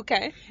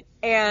 Okay.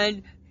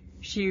 And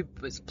she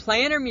was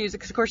playing her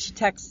music, 'cause of course she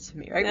texts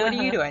me, right? What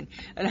are you doing?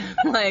 And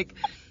I'm like,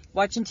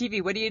 watching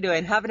TV. What are you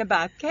doing? Having a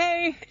bath.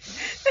 Okay.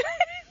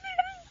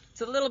 It's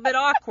a little bit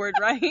awkward,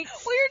 right? Well,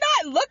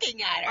 you're not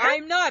looking at her.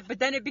 I'm not, but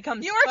then it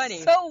becomes You're funny.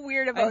 so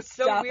weird about I'm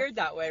so stuff. weird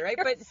that way, right?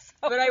 You're But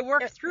so I work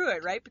weird. through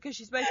it, right? Because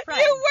she's my friend.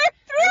 You worked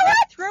I through work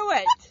it. through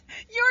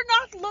it. You're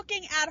not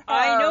looking at her.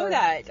 I know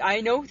that.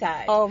 I know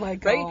that. Oh my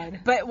God.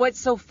 Right? But what's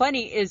so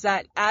funny is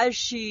that as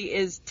she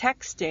is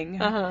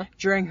texting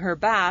during her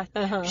bath,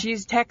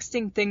 she's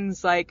texting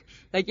things like,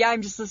 yeah,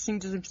 I'm just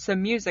listening to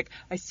some music.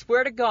 I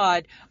swear to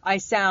God, I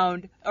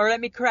sound, or let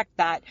me correct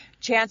that,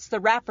 Chance the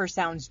Rapper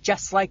sounds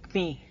just like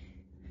me.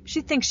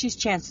 She thinks she's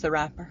Chance the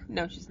Rapper.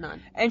 No, she's not.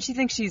 And she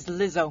thinks she's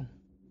Lizzo.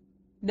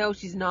 No,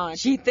 she's not.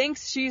 She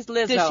thinks she's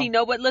Lizzo. Does she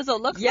know what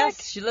Lizzo looks Yes,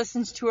 like? she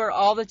listens to her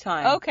all the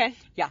time. Okay.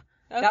 Yeah.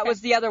 Okay. That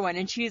was the other one.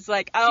 And she's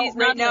like, oh, She's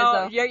right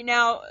not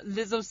now,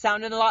 Lizzo's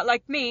sounding a lot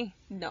like me.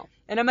 No.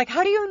 And I'm like,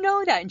 how do you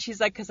know that? And she's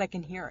like, because I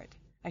can hear it.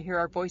 I hear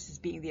our voices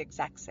being the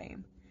exact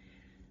same.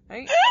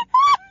 Right?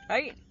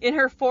 Right? In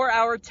her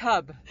 4-hour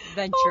tub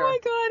venture. Oh my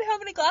God, how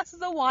many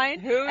glasses of wine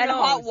Who and knows?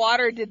 hot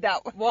water did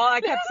that? Well, I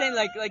kept saying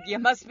like you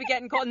must be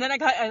getting cold, and then I'm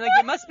like,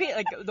 you must be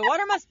like the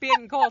water must be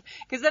getting cold,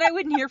 because then I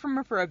wouldn't hear from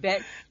her for a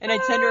bit, and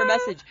I'd send her a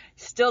message.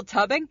 Still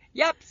tubbing?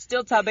 Yep,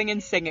 still tubbing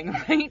and singing.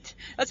 Right?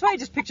 That's why I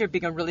just picture it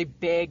being a really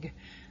big,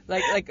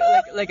 like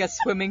a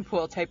swimming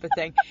pool type of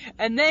thing.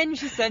 And then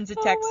she sends a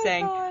text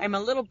saying, God. I'm a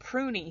little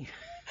pruny.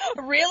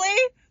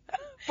 Really?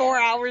 4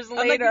 hours I'm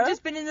like, later. we've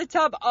just been in the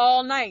tub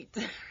all night.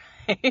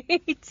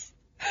 Right?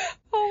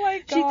 Oh my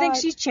god. She thinks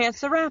she's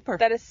Chance the Rapper.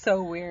 That is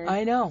so weird.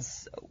 I know.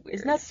 So weird.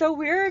 Isn't that so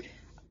weird?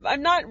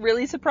 I'm not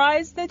really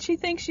surprised that she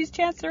thinks she's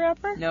Chance the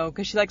Rapper. No,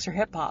 because she likes her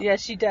hip hop.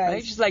 Yes, she does.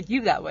 Right? She's like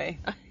you that way.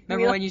 We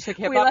Remember like- when you took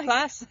hip we hop like-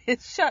 class?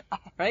 Shut up.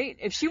 Right?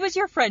 If she was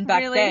your friend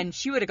back Really? then,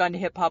 she would have gone to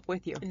hip hop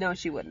with you. No,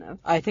 she wouldn't have.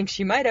 I think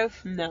she might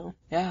have. No.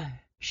 Yeah.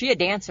 She a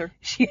dancer.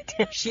 She a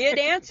dancer. She a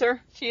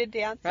dancer. She a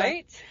dancer.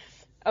 Right?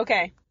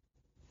 Okay.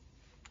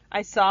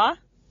 I saw,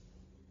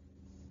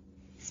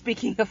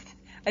 speaking of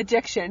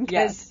addiction,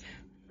 because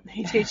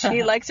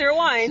she likes her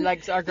wine,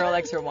 Our girl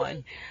likes her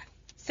wine.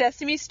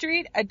 Sesame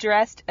Street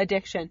addressed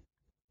addiction.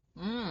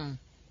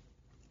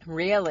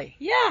 Really?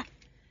 Yeah.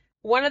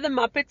 One of the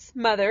Muppets'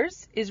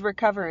 mothers is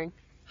recovering.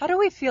 How do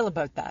we feel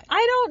about that?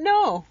 I don't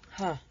know.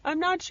 Huh. I'm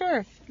not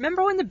sure.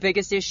 Remember when the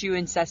biggest issue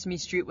in Sesame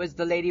Street was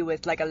the lady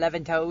with like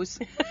 11 toes?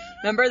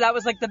 Remember? That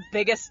was like the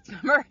biggest,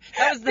 remember?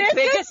 That was the This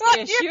biggest is what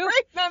issue. You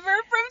remember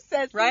from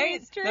Sesame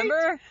Right? Street?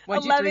 Remember?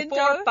 1, 2, 3,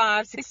 4,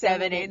 5, 6,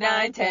 7, 8,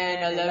 9,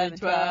 10, 11,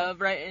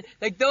 12, right?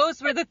 Like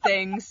those were the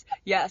things.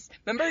 Yes.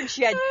 Remember?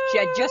 She had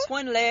just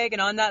one leg,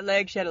 and on that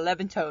leg she had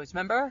 11 toes.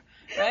 Remember?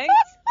 Right?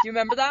 Do you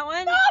remember that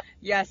one?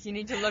 Yes, you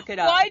need to look it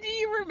up. Why do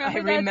you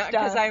remember that stuff?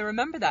 Because I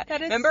remember that.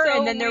 That is remember? so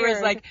And then there was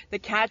weird. like the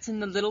cats in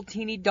the little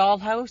teeny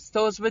dollhouse.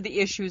 Those were the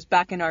issues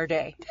back in our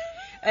day.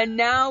 And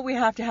now we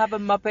have to have a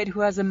Muppet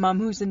who has a mom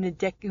who's an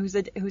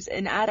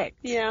addict.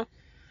 Yeah.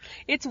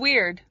 It's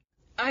weird.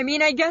 I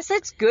mean, I guess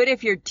it's good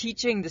if you're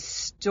teaching the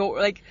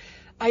story. Like,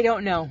 I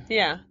don't know.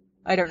 Yeah.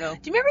 I don't know. Do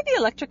you remember the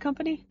Electric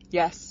Company?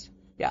 Yes.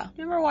 Yeah.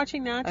 Remember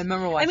watching that? I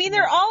remember watching I mean,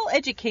 they're that. all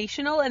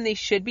educational, and they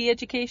should be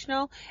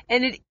educational.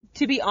 And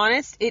to be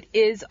honest, it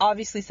is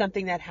obviously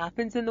something that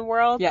happens in the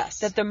world. Yes.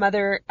 That a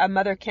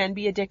mother can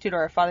be addicted,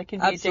 or a father can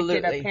be Absolutely.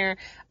 addicted, a parent,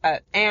 an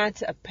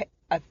aunt,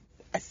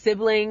 a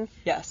sibling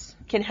Yes.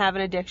 can have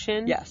an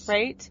addiction. Yes.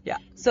 Right? Yeah.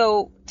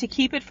 So to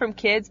keep it from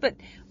kids, but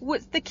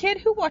the kid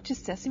who watches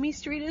Sesame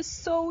Street is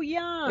so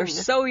young. They're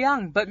so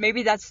young, but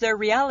maybe that's their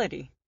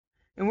reality.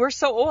 And we're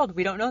so old,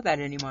 we don't know that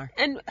anymore.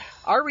 And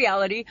Our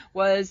reality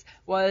was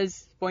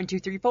 1, 2,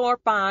 3, 4,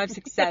 5,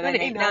 6, 7,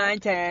 8, 9,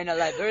 10,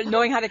 11.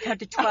 Knowing how to count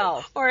to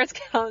 12. or it's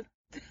Count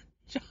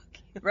Dracula.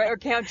 Right? Or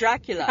Count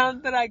Dracula.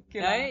 Count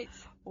Dracula. Right?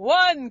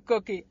 One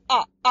cookie.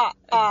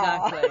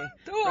 Exactly.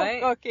 Two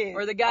Right? cookies.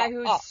 Or the guy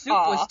whose soup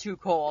was too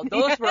cold.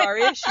 Those were our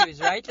issues,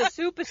 right? The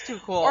soup is too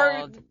cold.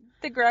 Or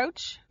the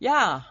Grouch.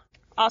 Yeah.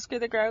 Oscar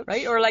the Grouch.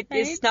 Right? Or like,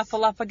 right? is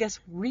Snuffleupagus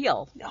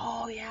real?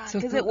 Oh, yeah. So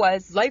Because it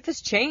was. Life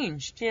has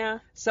changed. Yeah.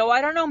 So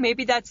I don't know.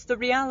 Maybe that's the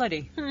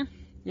reality.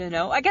 You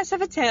know? I guess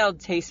if it's handled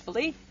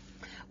tastefully.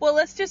 Well,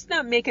 let's just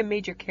not make a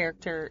major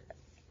character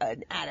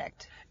an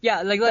addict.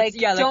 Yeah, like Like,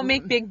 don't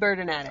make Big Bird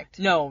an addict.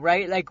 No,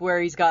 right? Like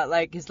where he's got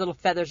like his little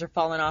feathers are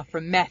falling off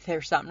from meth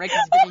or something, right? 'Cause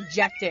he's been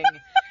injecting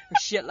or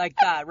shit like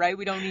that, right?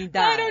 We don't need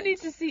that. I don't need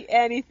to see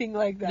anything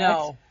like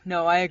that.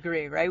 No, I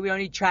agree, right? We don't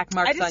need track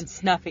marks on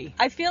Snuffy.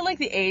 I feel like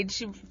the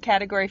age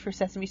category for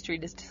Sesame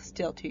Street is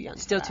still too young.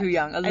 Still for too that.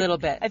 young, a little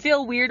bit. I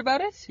feel weird about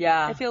it.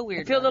 Yeah. I feel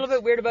weird. I feel a little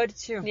bit weird about it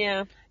too.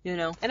 Yeah. You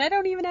know? And I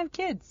don't even have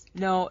kids.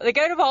 No, like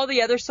out of all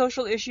the other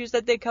social issues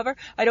that they cover,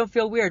 I don't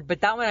feel weird.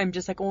 But that one, I'm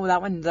just like, oh,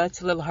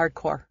 that's a little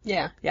hardcore.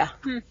 Yeah. Yeah.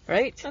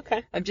 Right?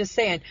 Okay. I'm just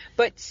saying.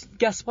 But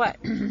guess what?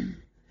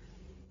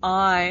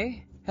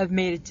 I have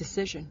made a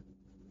decision.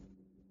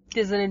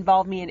 Does it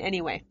involve me in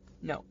any way?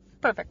 No.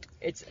 Perfect.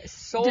 It's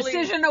solely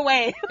Decision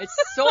away. It's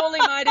solely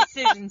my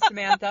decision,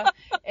 Samantha,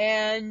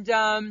 and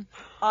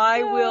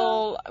I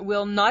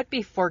will not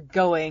be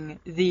foregoing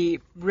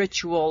the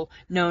ritual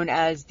known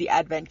as the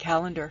Advent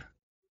calendar.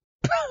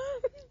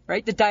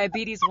 Right? The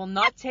diabetes will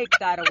not take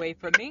that away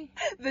from me.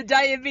 The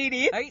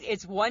diabetes. Right?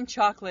 It's one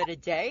chocolate a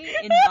day.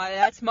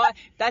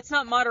 That's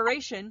not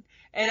moderation,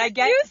 and I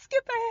get You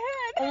skip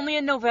ahead. only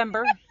in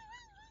November.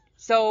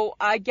 So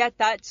I get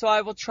that. So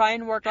I will try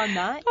and work on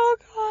that. Oh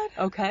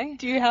God. Okay.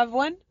 Do you have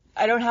one?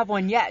 I don't have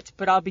one yet,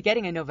 but I'll be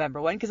getting a November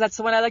one because that's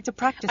the one I like to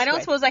practice I don't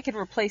with. suppose I could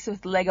replace it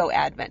with Lego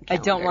Advent I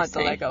calendars. don't want the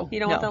eh? Lego. You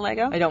don't No, want the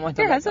Lego? I don't want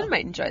the Your Lego. husband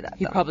might enjoy that.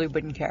 He though. probably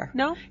wouldn't care.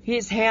 No?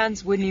 His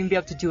hands wouldn't even be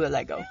able to do a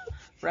Lego,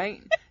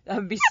 right? That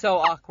would be so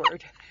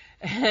awkward.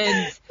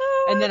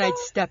 And then I'd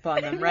step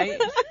on them,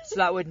 right? So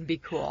that wouldn't be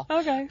cool.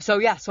 Okay. So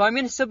yeah, so I'm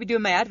going to still be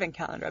doing my Advent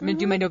calendar. I'm going to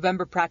do my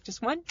November practice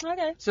one.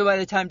 Okay. So by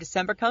the time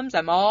December comes,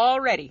 I'm all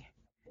ready.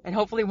 And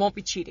hopefully won't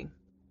be cheating.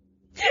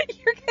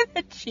 You're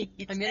gonna cheat.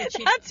 I'm gonna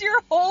cheat. That's your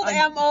whole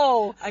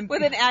MO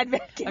with an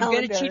Advent calendar. I'm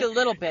going to cheat a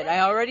little bit. I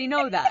already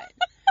know that.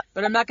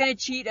 But I'm not going to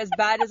cheat as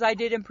bad as I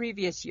did in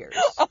previous years.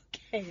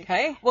 Okay.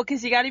 Okay? Well,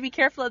 because you got to be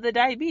careful of the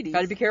diabetes.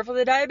 Got to be careful of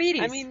the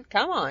diabetes. I mean,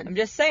 come on. I'm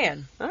just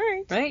saying. All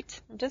right.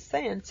 Right? I'm just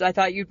saying. So I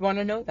thought you'd want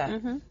to know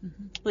that.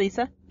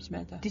 Lisa,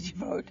 Samantha. did you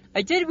vote?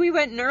 I did. We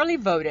went and early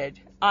voted.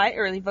 I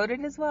early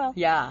voted as well.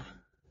 Yeah.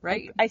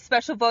 Right? I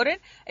special voted.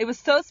 It was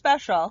so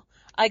special.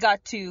 I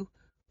got to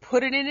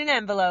put it in an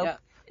envelope, Yeah.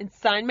 and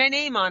sign my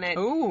name on it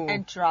Ooh.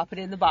 and drop it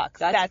in the box.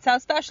 That's- That's how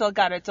special it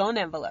got its own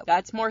envelope.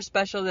 That's more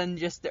special than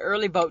just the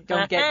early vote.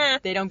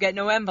 They don't get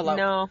no envelope.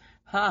 No,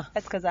 Huh.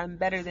 that's because I'm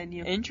better than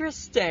you.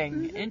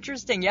 Interesting.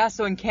 Interesting. Yeah,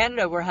 so in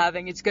Canada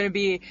it's going to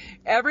be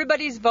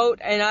everybody's vote,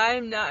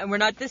 and we're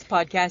not this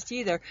podcast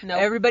either. Nope.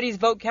 Everybody's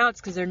vote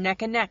counts because they're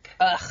neck and neck.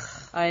 Ugh.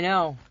 I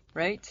know,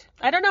 right?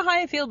 I don't know how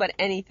I feel about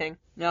anything.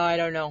 No, I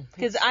don't know.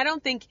 Because I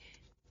don't think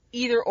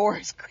either or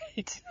is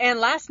great. And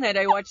last night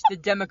I watched the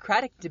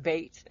Democratic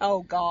debate.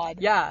 Oh, God.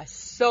 Yeah,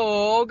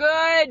 so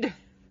good.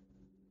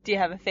 Do you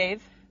have a fave?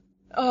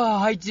 Oh,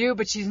 I do,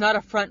 but she's not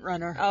a front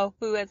runner. Oh,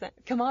 who is it?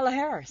 Kamala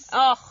Harris.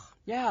 Oh,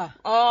 Yeah,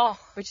 oh.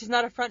 but she's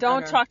not a front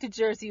runner. Don't talk to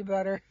Jersey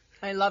about her.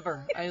 I love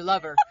her.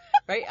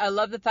 Right? I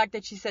love the fact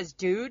that she says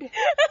dude.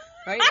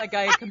 Right? Like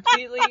I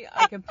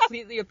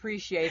completely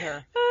appreciate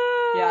her.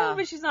 Yeah.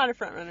 But she's not a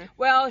front runner.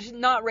 Well, she's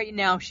not right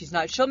now. She's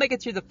not. She'll make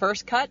it through the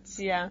first cuts.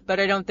 Yeah. But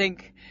I don't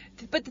think.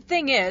 But the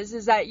thing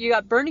is that you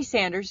got Bernie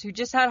Sanders, who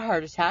just had a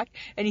heart attack,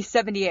 and he's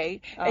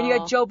 78, and you Oh.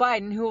 got Joe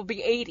Biden, who will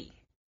be 80.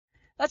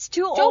 That's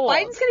too old. Joe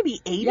Biden's going to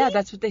be 80? Yeah,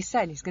 that's what they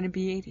said. He's going to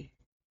be 80.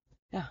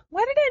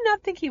 Why did I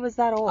not think he was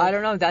that old? I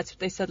don't know. That's what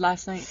they said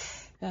last night.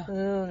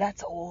 Oh,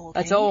 that's old.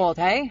 That's eh? old,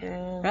 hey?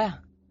 Yeah. Yeah.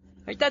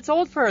 Right, that's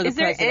old for the Is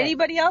there president.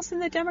 anybody else in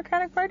the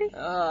Democratic Party?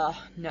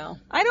 No.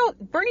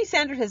 Bernie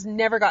Sanders has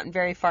never gotten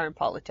very far in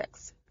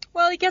politics.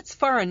 Well, he gets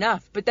far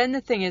enough, but then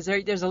the thing is,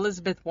 there's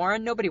Elizabeth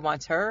Warren. Nobody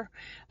wants her.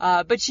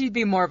 But she'd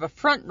be more of a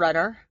front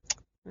runner.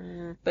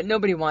 But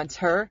nobody wants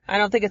her. I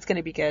don't think it's going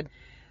to be good.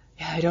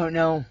 Yeah, I don't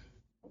know.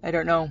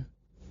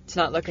 It's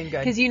not looking good.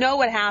 Because you know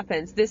what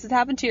happens. This has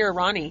happened to your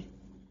Ronnie.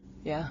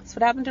 Yeah. That's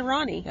what happened to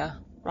Ronnie. Yeah.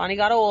 Ronnie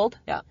got old.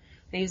 Yeah.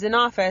 And he was in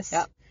office.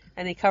 Yeah.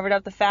 And they covered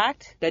up the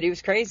fact That he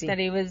was crazy. that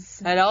he was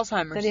had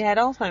Alzheimer's. that he had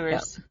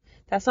Alzheimer's.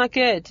 That's not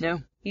good.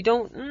 No. You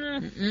don't.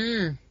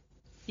 Mm-mm.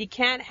 You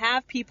can't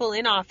have people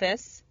in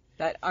office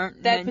That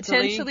aren't that mentally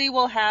potentially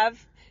will have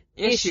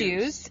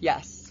issues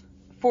Yes.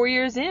 4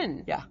 years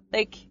in. Yeah.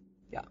 Like.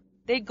 Yeah.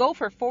 They go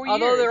for 4 years.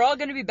 Although they're all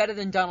going to be better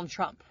than Donald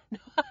Trump.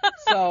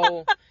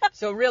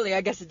 So really,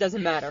 I guess it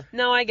doesn't matter.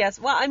 No, I guess.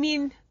 Well, I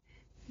mean,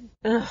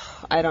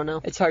 I don't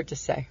know. It's hard to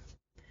say.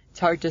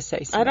 I don't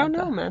Samantha.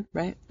 know, man.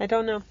 Right? I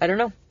don't know. I don't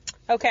know.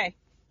 Okay.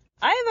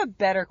 I have a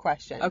better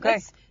question. Okay.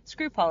 Let's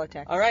screw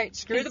politics. All right.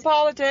 Screw the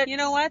politics. You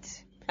know what?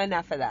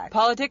 Enough of that.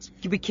 Politics,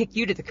 we kick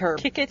you to the curb.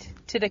 Kick it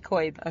to the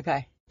coib.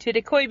 Okay. To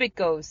the coib it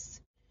goes.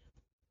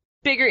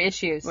 Bigger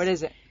issues. What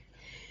is it?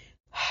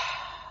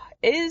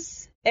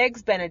 Is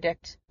Eggs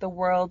Benedict the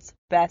world's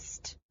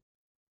best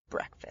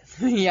breakfast?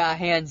 Yeah,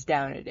 hands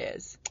down it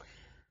is.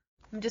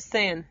 I'm just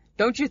saying.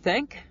 Don't you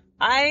think?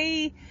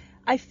 I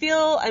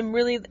feel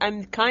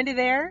I'm kind of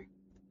there.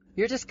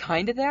 You're just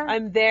kind of there?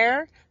 I'm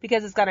there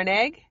because it's got an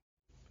egg.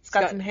 It's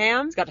got some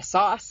ham. It's got a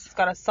sauce. It's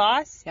got a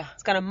sauce. Yeah.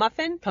 It's got a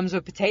muffin. Comes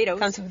with potatoes.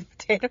 Comes with a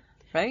potato.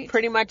 right?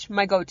 Pretty much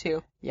my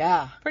go-to.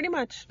 Yeah. Pretty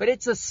much. But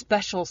it's a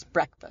special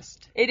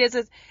breakfast. It is.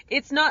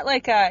 It's not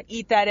like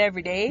eat that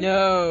every day.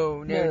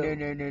 No.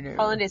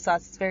 Hollandaise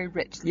sauce is very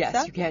rich. Yes,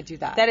 Lisa. you can't do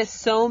that. That is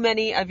so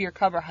many of your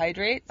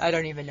carbohydrates. I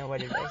don't even know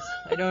what it is.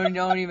 I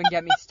don't even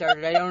get me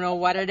started. I don't know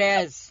what it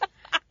is.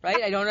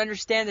 Right? I don't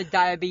understand the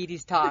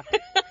diabetes talk.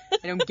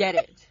 I don't get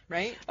it.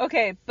 Right?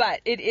 Okay, but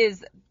it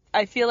is.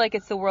 I feel like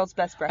it's the world's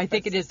best breakfast. I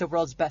think it is the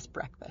world's best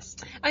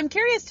breakfast. I'm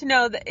curious to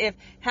know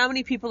how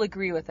many people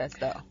agree with us,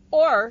 though.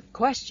 Or,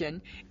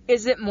 question,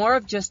 is it more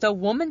of just a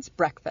woman's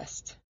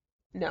breakfast?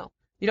 No.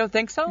 You don't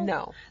think so?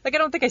 No. Like, I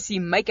don't think I see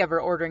Mike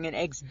ever ordering an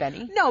Eggs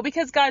Benny. No,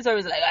 because guys are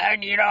always like, I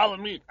need all the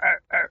meat.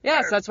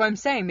 Yes, that's what I'm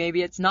saying.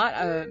 Maybe it's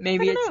not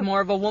maybe I don't it's know. more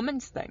of a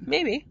woman's thing.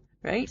 Maybe.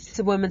 Right? It's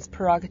a woman's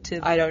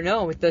prerogative. I don't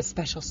know, with the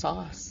special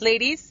sauce.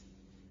 Ladies,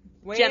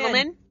 Weigh in.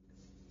 gentlemen,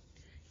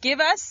 give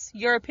us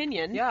your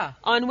opinion Yeah.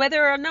 on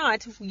whether or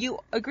not you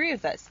agree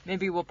with us.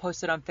 Maybe we'll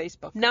post it on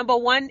Facebook. Number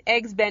one,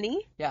 Eggs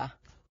Benny, Yeah.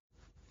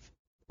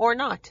 or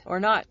not. Or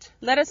not.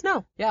 Let us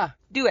know. Yeah.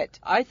 Do it.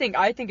 I think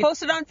it's,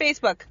 Post it on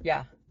Facebook.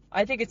 yeah.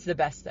 I think it's the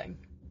best thing.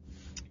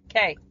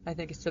 Okay. I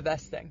think it's the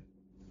best thing.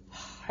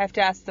 I have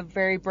to ask the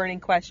very burning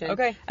question.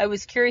 Okay. I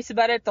was curious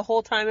about it the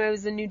whole time I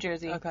was in New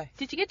Jersey. Okay.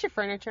 Did you get your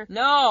furniture?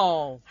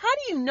 No. How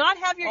do you not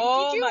have your...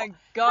 Oh did you, my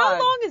God. How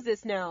long is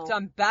this now? It's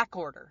on back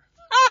order.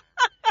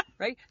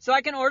 Right? So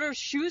I can order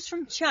shoes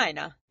from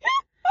China.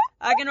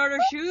 I can order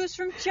shoes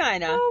from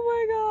China. Oh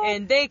my God.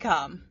 And they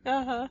come.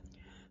 Uh-huh.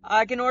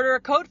 I can order a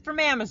coat from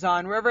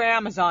Amazon, wherever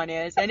Amazon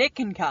is, and it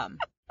can come.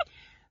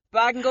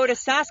 But I can go to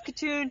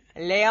Saskatoon,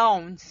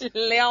 Leon's,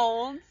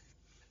 Leon.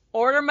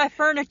 order my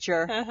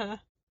furniture, Uh-huh.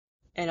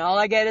 and all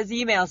I get is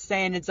emails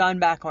saying it's on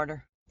back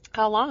order.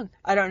 How long?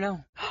 I don't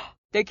know.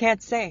 They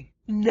can't say.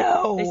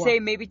 No. They say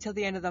maybe till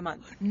the end of the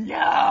month.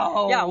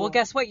 no. Yeah, well,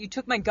 guess what? You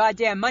took my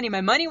goddamn money.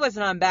 My money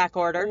wasn't on back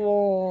order,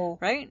 Whoa.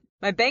 right?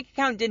 My bank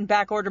account didn't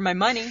back order my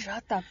money.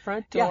 Shut that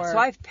front door. Yeah, so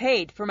I've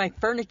paid for my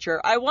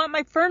furniture. I want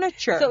my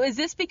furniture. So is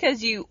this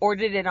because you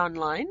ordered it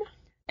online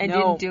and No.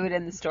 didn't do it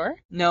in the store?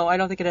 No, I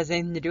don't think it has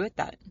anything to do with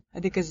that. I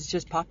think because it's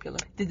just popular.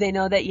 Did they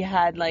know that you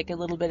had like a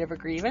little bit of a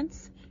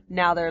grievance?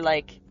 Now they're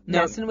like,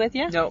 No. messing with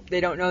you? Nope,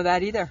 they don't know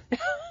that either.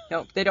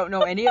 Nope, they don't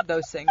know any of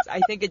those things. I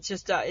think it's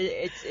just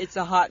it's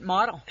a hot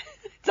model.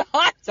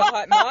 It's a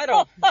hot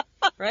model,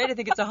 right? I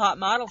think it's a hot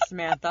model,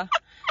 Samantha,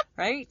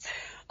 right?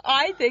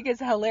 I think it's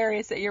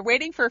hilarious that you're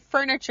waiting for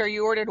furniture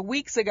you ordered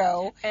weeks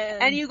ago,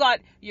 and you got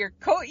your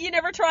coat you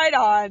never tried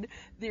on.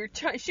 Your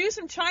shoes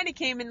from China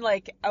came in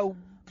like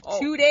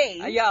 2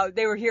 days. Yeah,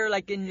 they were here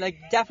in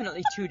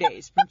definitely 2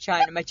 days from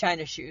China. My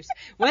China shoes.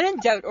 When in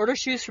doubt, order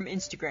shoes from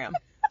Instagram.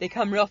 They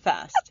come real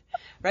fast,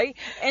 right?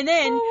 And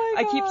then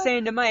I keep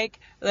saying to Mike,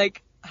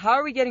 how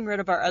are we getting rid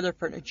of our other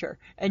furniture?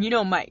 And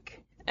Mike.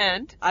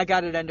 And? I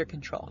got it under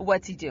control.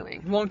 What's he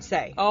doing? Won't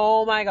say.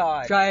 Oh my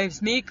God.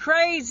 Drives me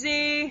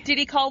crazy. Did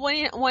he call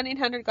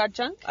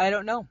 1-800-GOT-JUNK? I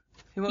don't know.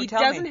 He won't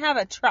tell me. He doesn't have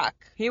a truck.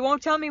 He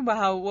won't tell me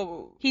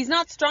how. He's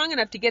not strong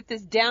enough to get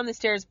this down the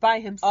stairs by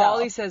himself. All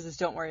he says is,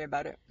 don't worry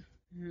about it.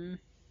 Mm-hmm.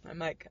 I'm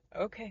like,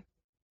 okay.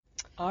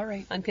 All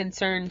right. I'm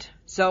concerned.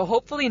 So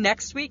hopefully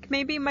next week,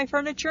 maybe my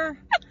furniture.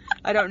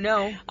 I don't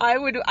know.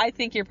 I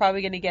think you're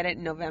probably going to get it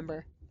in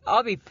November.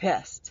 I'll be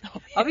pissed.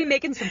 I'll be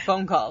making some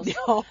phone calls.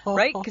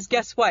 Right? Because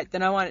guess what?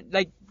 Then I want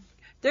it,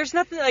 there's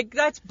nothing,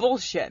 that's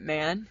bullshit,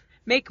 man.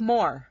 Make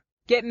more.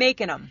 Get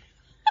making them.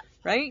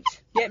 Right?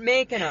 Get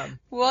making them.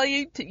 Well,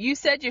 you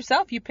said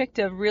yourself you picked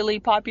a really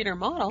popular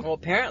model. Well,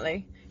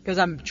 apparently. Because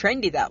I'm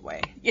trendy that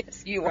way.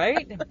 Yes, you are.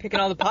 Right? I'm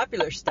picking all the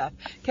popular stuff.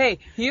 Okay,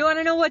 you want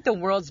to know what the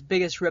world's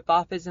biggest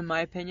ripoff is, in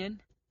my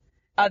opinion?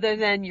 Other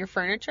than your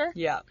furniture?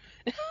 Yeah.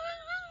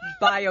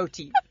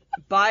 Biotene.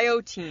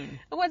 Biotene.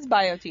 What's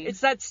biotene? It's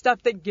that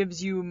stuff that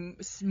gives you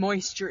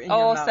moisture in your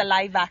mouth. Oh,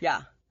 saliva.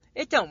 Yeah.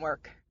 It don't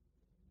work.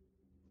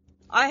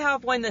 I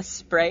have one that's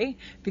spray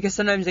because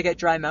sometimes I get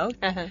dry mouth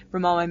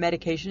from all my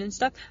medication and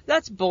stuff.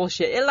 That's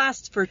bullshit. It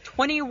lasts for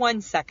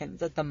 21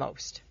 seconds at the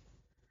most.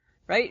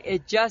 Right?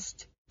 It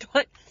just...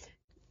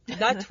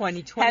 Not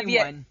 20,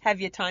 21.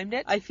 Have you timed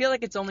it? I feel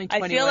like it's only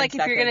 21 seconds. I feel like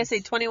if you're going to say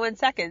 21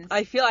 seconds...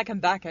 I feel like I'm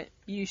back it.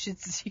 You should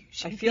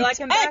I feel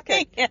like I'm back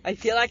it. I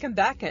feel like I'm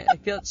back it. I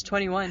feel it's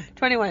 21.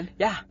 21.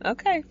 Yeah.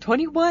 Okay.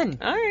 21.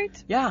 All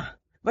right. Yeah.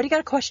 Why do you got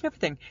to question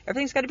everything?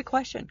 Everything's got to be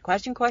questioned.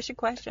 Question.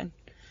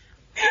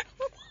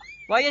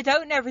 Why are you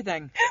doubting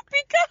everything?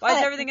 Because. Why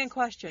is everything in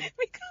question?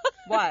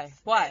 Because.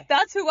 Why?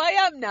 That's who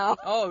I am now.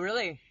 Oh,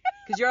 really?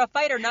 Because you're a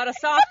fighter, not a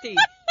softie.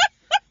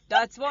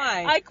 That's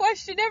why. I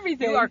question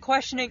everything. You are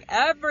questioning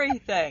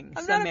everything,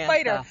 I'm Samantha. not a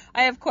fighter.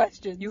 I have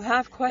questions. You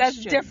have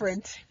questions. That's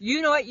different.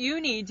 You know what?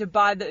 You need to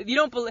buy you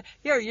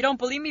don't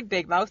believe me,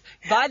 Big Mouth.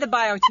 Buy the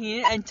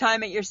Biotene and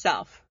time it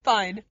yourself.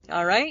 Fine.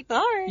 All right? All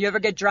right. You ever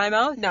get dry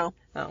mouth? No.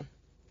 Oh.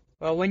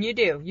 Well, when you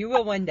do, you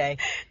will one day.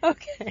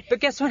 Okay.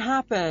 But guess what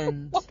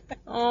happened?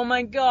 Oh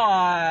my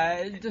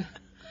God.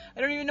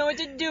 I don't even know what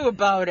to do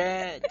about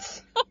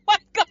it. Oh my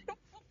God.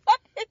 What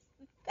is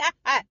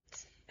that?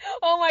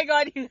 Oh my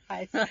God, you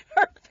guys. Her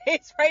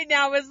face right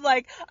now is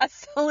like a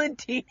sullen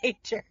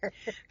teenager.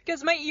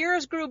 Because my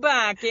ears grew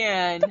back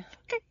in. What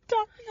are you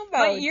talking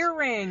about? My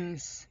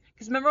earrings.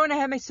 Because remember when I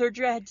had my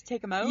surgery, I had to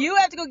take them out? You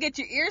have to go get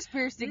your ears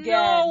pierced again.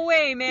 No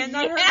way, man.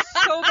 That hurt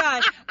so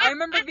bad. I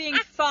remember being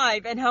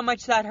 5 and how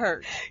much that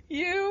hurt.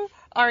 You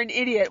are an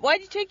idiot.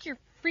 Why'd you take your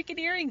freaking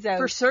earrings out?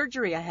 For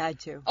surgery, I had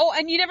to. Oh,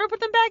 and you never put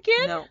them back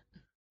in? No.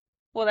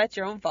 Well, that's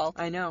your own fault.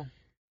 I know.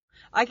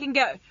 I can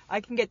get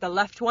the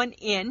left one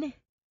in.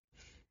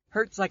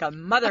 Hurts like a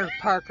mother,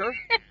 Parker.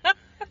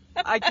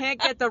 I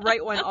can't get the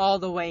right one all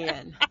the way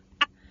in.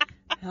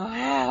 Oh.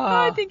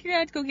 I think you're going to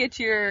have to go get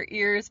your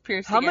ears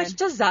pierced How again. much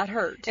does that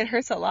hurt? It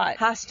hurts a lot.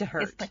 Has to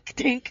hurt. It's like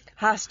tink.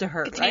 Has to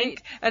hurt, Tink.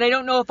 right? And I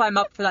don't know if I'm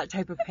up for that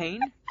type of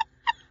pain.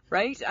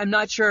 Right? I'm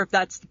not sure if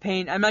that's the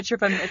pain. I'm not sure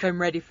if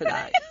I'm ready for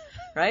that.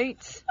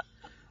 Right?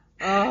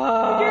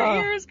 Oh.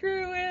 Your ears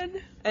grew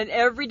in. And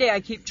every day I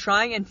keep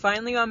trying, and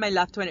finally on my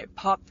left one it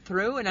popped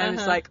through, and I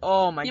was like,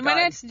 oh my God. You might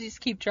have to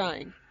just keep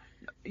trying.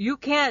 You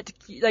can't,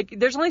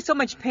 there's only so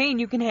much pain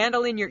you can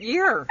handle in your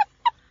ear.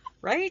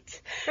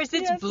 Right? Because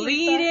it's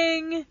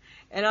bleeding,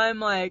 and I'm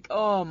like,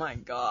 oh my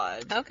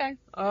God. Okay.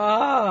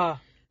 Oh.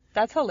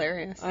 That's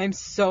hilarious. I'm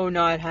so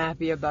not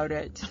happy about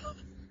it.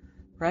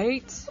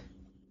 Right?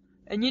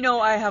 And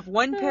I have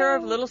one pair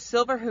of little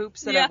silver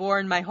hoops that I've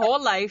worn my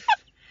whole life.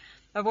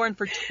 I've worn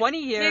for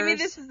 20 years. Maybe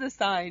this is the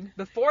sign.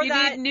 Before you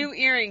that, need new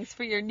earrings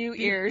for your new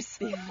ears.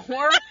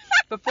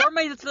 Before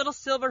my little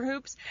silver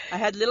hoops, I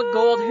had little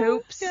gold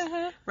hoops.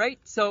 Uh-huh. Right?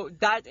 So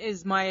that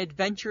is my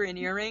adventure in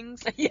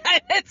earrings. Yeah,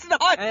 it's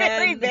not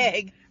very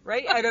big.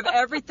 Right? Out of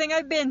everything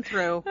I've been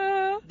through,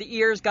 the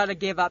ears got to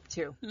give up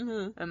to.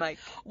 Mm-hmm. I'm like...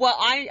 Well,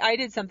 I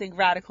did something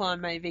radical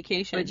on my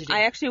vacation. What'd you do?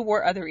 I actually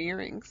wore other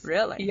earrings.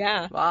 Really?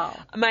 Yeah. Wow.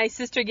 My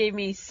sister gave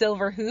me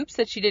silver hoops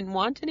that she didn't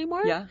want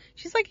anymore. Yeah.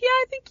 She's like, yeah,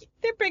 I think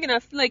they're big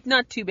enough,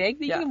 not too big,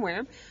 that you can wear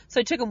them. So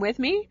I took them with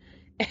me,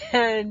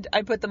 and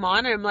I put them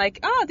on, and I'm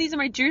like, oh, these are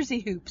my Jersey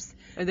hoops.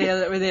 Were they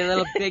a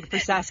little big for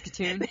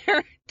Saskatoon?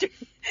 They're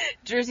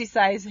Jersey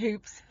size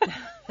hoops.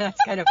 That's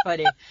kind of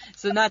funny.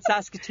 So not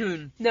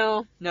Saskatoon.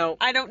 No.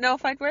 I don't know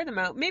if I'd wear them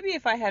out. Maybe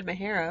if I had my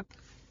hair up.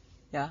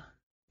 Yeah.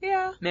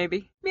 Yeah.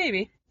 Maybe.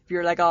 Maybe. If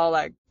you're all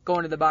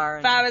going to the bar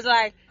If I and was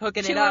like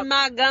hooking it chewing up.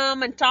 my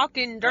gum and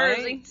talking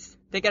Jersey, Right?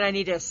 Thinking I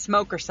need to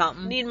smoke or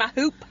something. need my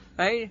hoop.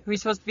 Right? We're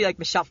supposed to be like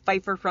Michelle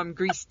Pfeiffer from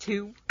Grease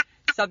 2.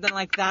 Something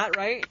like that,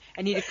 right?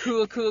 I need a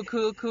cool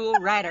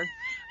rider.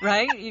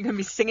 Right? You're going to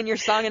be singing your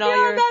song and all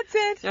Yeah, your... that's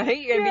it.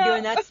 Right? You're going to be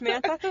doing that,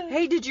 Samantha?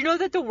 Hey, did you know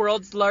that the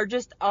world's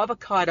largest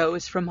avocado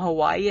is from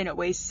Hawaii and it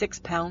weighs 6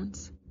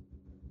 pounds?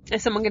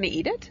 Is someone gonna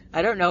eat it?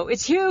 I don't know.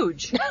 It's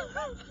huge.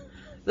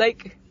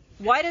 Like,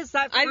 why does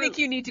that fruit... I think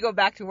you need to go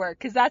back to work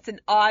because that's an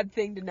odd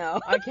thing to know.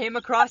 I came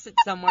across it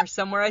somewhere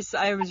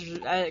I was,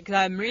 because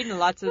I'm reading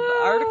lots of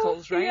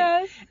articles, right?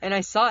 Yes. And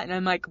I saw it and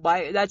I'm like,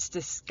 why? That's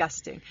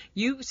disgusting.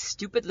 You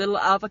stupid little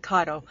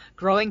avocado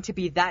growing to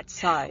be that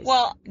size.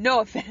 Well, no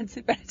offense,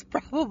 but it's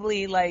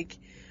probably like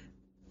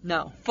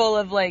No. full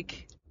of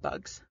like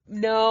Bugs.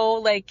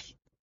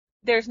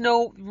 there's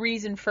no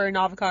reason for an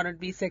avocado to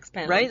be 6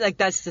 pounds. Right? Like,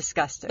 that's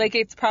disgusting. Like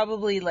it's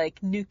probably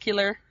like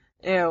nuclear,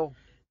 Ew.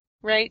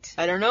 right?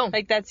 I don't know.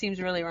 Like that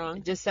seems really wrong.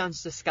 It just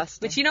sounds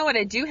disgusting. But you know what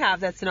I do have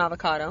that's an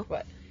avocado?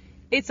 What?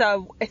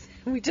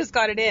 We just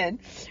got it in.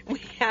 We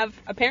have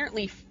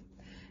apparently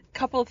a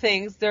couple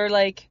things. They're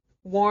like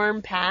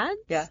warm pads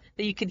Yeah.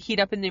 that you can heat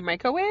up in the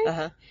microwave.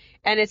 Uh-huh.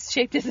 And it's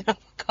shaped as an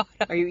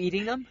avocado. Are you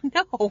eating them?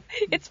 No,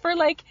 it's for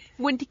like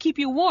when to keep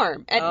you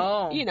warm. And,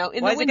 Oh. you know,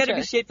 in Why the is winter. it got to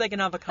be shaped like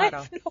an I avocado?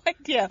 have no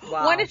idea.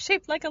 Wow. One is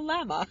shaped like a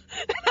llama.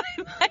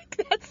 I'm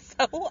like, that's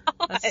so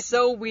odd. That's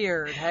so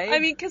weird, hey? I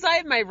mean, because I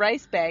have my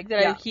rice bag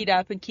that Yeah. I heat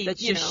up and keep,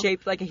 That's you just know.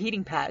 shaped like a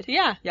heating pad.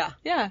 Yeah, Yeah.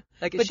 yeah.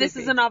 Like it But should this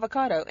is be. an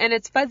avocado, and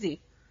it's fuzzy.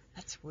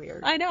 That's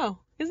weird. I know.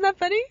 Isn't that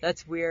funny?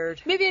 That's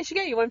weird. Maybe I should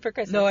get you one for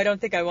Christmas. No, I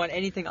don't think I want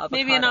anything avocado.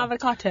 Maybe an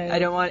avocado. I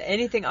don't want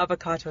anything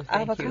avocado,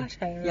 thank Avocado.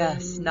 you.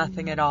 Yes,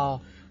 nothing at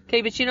all.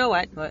 Okay, but you know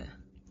what? What?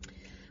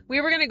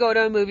 We were going to go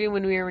to a movie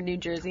when we were in New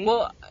Jersey,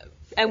 Well,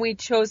 and we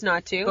chose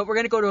not to. but we're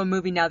going to go to a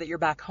movie now that you're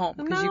back home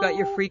because you got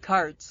your No. free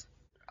cards.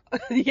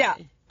 Yeah.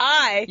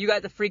 I You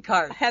got the free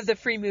cards. have the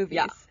free movies.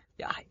 Yeah.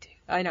 Yeah. I do.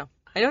 I know.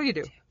 I know you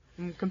do.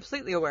 I'm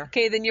completely aware.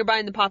 Okay, then you're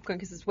buying the popcorn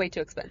because it's way too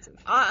expensive.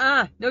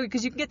 No,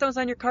 because you can get those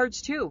on your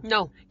cards too.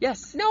 No.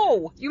 Yes.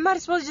 No. You might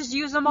as well just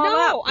use them all up.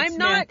 No, I'm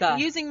Samantha. not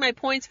using my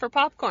points for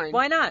popcorn.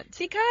 Why not?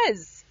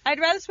 Because I'd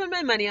rather spend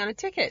my money on a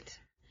ticket.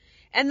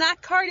 And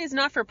that card is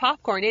not for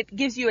popcorn. It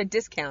gives you a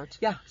discount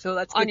Yeah, so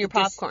let's on get your the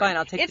popcorn. Fine,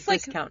 I'll take it's the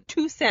like discount.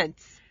 2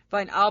 cents.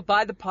 Fine, I'll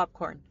buy the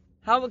popcorn.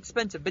 How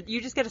expensive? But you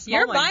just get a small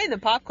You're one. buying the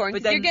popcorn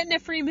But because you're then- getting a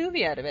free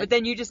movie out of it. But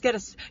then you just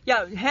get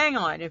yeah, hang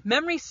on. If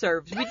memory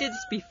serves, we did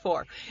this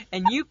before.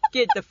 And you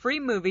get the free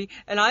movie,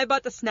 and I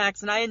bought the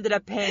snacks, and I ended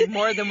up paying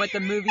more than what the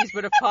movies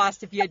would have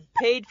cost if you had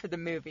paid for the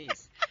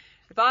movies.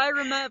 If I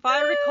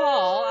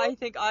recall, I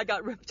think I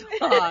got ripped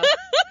off.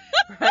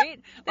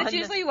 Right? That's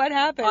usually what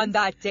happens. On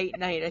that date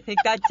night. I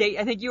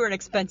think you were an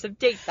expensive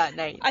date that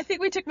night. I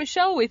think we took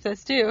Michelle with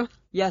us too.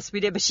 Yes, we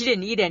did, but she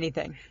didn't eat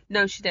anything.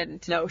 No, she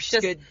didn't. No, she's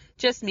good.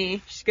 Just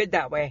me. She's good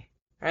that way.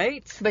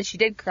 Right? But she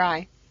did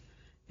cry.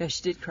 Yeah,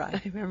 she did cry.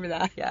 I remember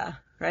that. Yeah,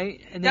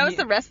 right? And That was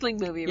the wrestling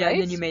movie, yeah, right?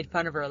 and then you made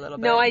fun of her a little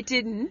bit. No, I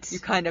didn't. You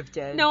kind of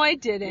did. No, I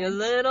didn't. You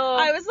little...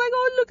 I was like,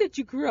 oh, look at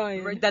you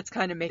crying. Right, that's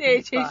kind of making Hey,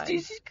 it fun.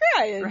 she's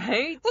crying.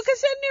 Right? Well,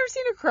 because I've never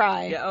seen her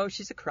cry. Yeah, oh,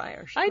 she's a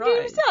crier. She I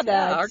cries. saw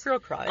that. Yeah, our girl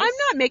cries. I'm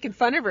not making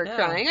fun of her No.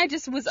 crying. I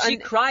just was She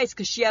cries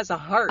because she has a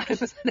heart. I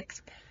was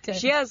unexpected.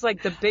 She has,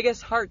 like, the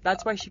biggest heart.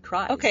 That's why she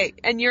cries. Okay,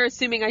 and you're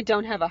assuming I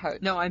don't have a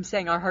heart. No, I'm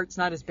saying our heart's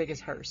not as big as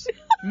hers.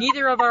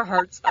 Neither of our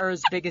hearts are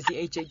as big as the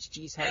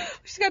HHG's heart.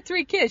 She's got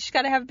 3 kids. She's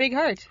got to have a big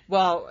heart.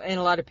 Well, and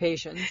a lot of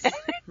patience, Ton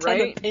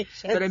right? of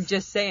patience. But I'm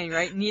just saying,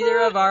 right? Neither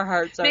of our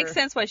hearts are... Makes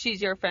sense why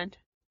she's your friend.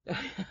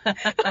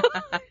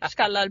 She's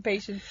got a lot of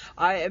patience.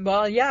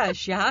 Well, yeah,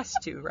 she has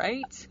to,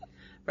 right?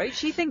 Right?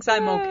 She thinks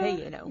I'm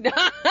okay, you know.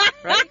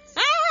 Right?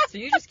 So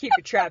you just keep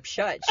your trap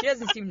shut. She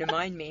doesn't seem to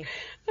mind me.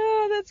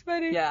 Oh, that's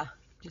funny. Yeah,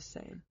 just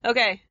saying.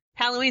 Okay,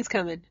 Halloween's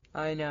coming.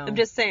 I know. I'm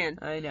just saying.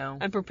 I know.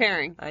 I'm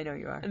preparing. I know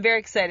you are. I'm very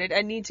excited.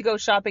 I need to go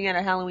shopping at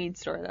a Halloween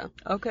store,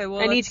 though. Okay,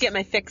 well, I need to get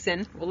my fix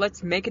in. Well,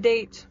 let's make a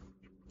date.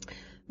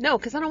 No,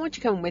 because I don't want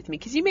you coming with me,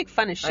 because you make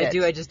fun of shit. I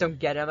do, I just don't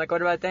get it. I'm like,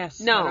 what about this?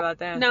 No. What about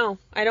that? No,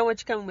 I don't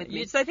want you coming with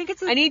me. I think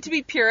it's I need to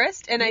be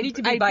purist, and You I need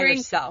to be I by bring,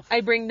 yourself.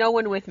 I bring no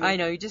one with me. I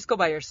know, you just go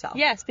by yourself.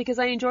 Yes, because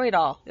I enjoy it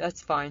all. That's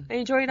fine. I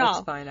enjoy it That's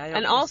all. fine. I don't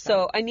And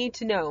also, understand. I need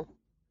to know,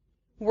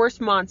 worst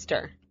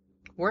monster,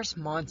 Worst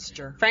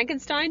monster.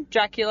 Frankenstein,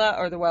 Dracula,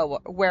 or the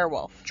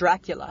werewolf?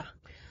 Dracula.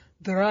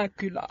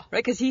 Dracula.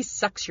 Right? Because he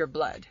sucks your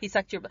blood. He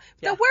sucked your blood.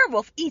 Yeah. The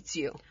werewolf eats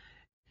you.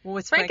 Well,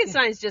 what's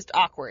Frankenstein's just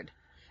awkward.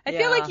 I Yeah.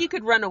 feel like you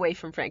could run away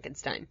from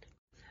Frankenstein.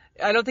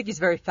 I don't think he's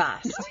very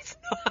fast. No, he's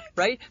not.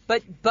 Right?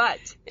 But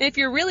If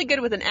you're really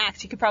good with an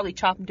axe, you could probably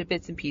chop him to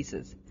bits and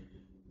pieces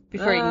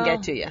before he can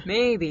get to you.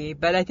 Maybe,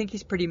 but I think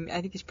he's pretty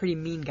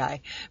mean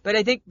guy.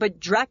 But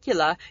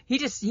Dracula,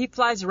 he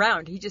flies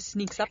around. He just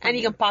sneaks up on And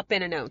he you. can pop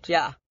in and out.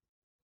 Yeah.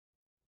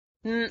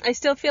 I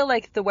still feel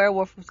like the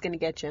werewolf was going to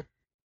get you.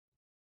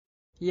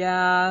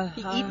 Yeah.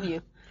 He eaten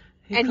you.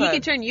 He And he could.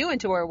 can turn you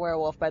into a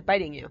werewolf by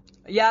biting you.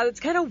 Yeah, that's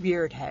kind of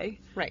weird, hey?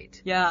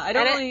 Right. Yeah, I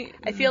don't And really...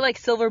 I feel like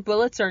silver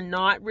bullets are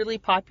not really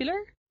popular.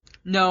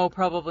 No,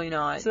 probably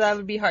not. So that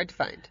would be hard to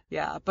find.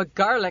 Yeah, but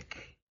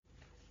garlic,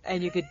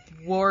 and you could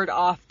ward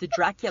off the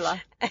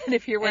Dracula. And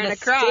if you're wearing and a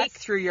cross. stake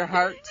through your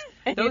heart.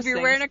 And those if you're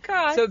things. wearing a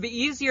cross. So it'd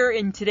be easier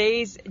in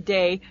today's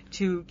day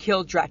to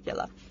kill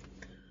Dracula.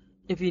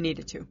 If you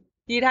needed to.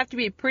 You'd have to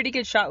be a pretty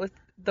good shot with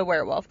the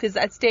werewolf, because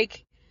that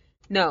stake...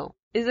 No.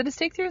 Is it a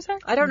stake through his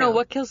heart? I don't No. know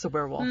what kills the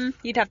werewolf.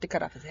 You'd have to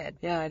cut off his head.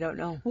 Yeah, I don't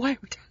know. Why are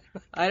we talking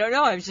about I don't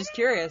know. I was just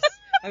curious.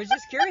 I was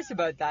just curious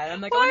about that.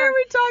 I'm like, Why are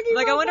we talking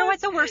I about wonder what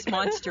this? the worst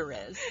monster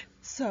is.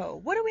 So,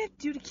 what do we have to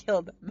do to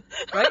kill them?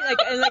 Right?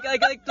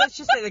 Like let's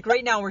just say, like,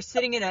 right now we're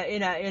sitting in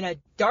a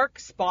dark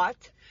spot,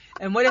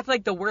 and what if,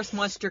 like, the worst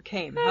monster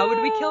came? How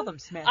would we kill them,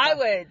 Samantha? I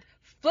would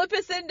flip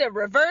us into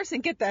reverse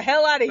and get the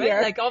hell out of Right?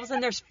 here. Like, all of a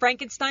sudden there's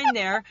Frankenstein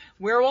there,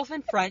 werewolf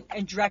in front,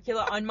 and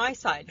Dracula on my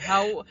side.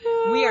 How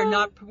we are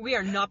not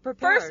prepared.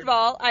 First of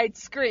all, I'd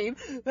scream.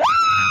 Yes,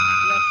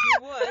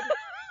 you would.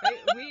 Right?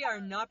 We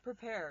are not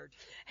prepared.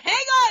 Hang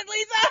on,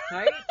 Lisa.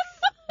 Right?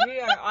 We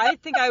are. I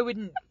think I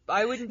wouldn't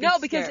be No,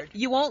 because scared.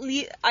 you won't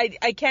leave.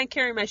 I can't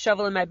carry my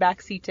shovel in my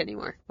back seat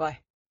anymore. Why?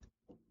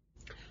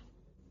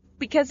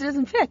 Because it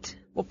doesn't fit.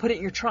 We'll put it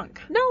in your trunk.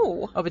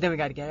 No. Oh, but then we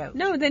got to get out.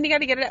 No, then you got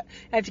to get it out.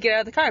 I have to get it out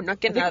of the car. I'm not I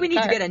getting think out we of the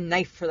need car. to get a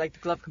knife for, like, the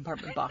glove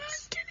compartment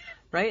box.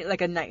 Right?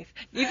 Like a knife.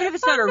 Even if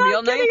it's not I'm a not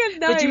real knife. getting a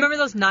But do knife. you remember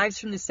those knives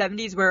from the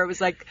 70s where it was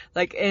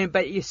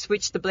but you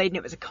switched the blade and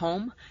it was a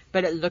comb,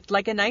 but it looked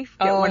like a knife?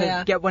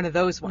 Get one of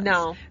those ones.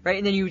 No. Right?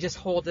 And then you would just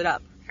hold it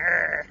up.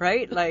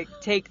 Right? Like,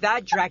 take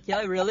that,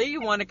 Dracula. Really?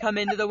 You want to come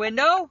into the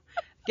window?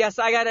 Guess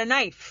I got a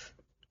knife.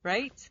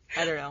 Right?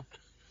 I don't know.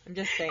 I'm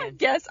just saying.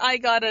 Guess I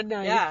got a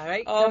knife. Yeah,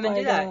 right? Oh Come and my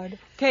do that. God.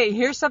 Okay,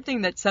 here's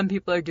something that some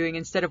people are doing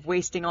instead of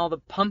wasting all the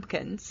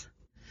pumpkins.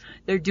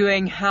 They're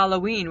doing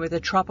Halloween with a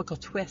tropical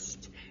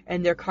twist,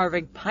 and they're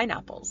carving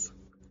pineapples.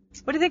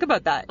 What do you think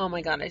about that? Oh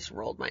my God, I just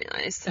rolled my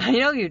eyes. I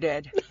know you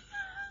did.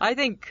 I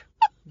think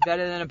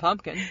better than a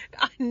pumpkin.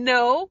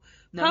 No.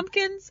 No.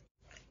 Pumpkins,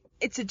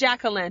 it's a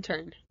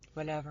jack-o'-lantern.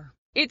 Whatever.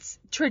 It's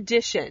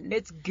tradition.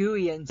 It's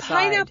gooey inside.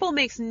 Pineapple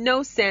makes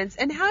no sense.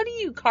 And how do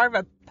you carve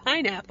a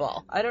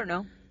pineapple? I don't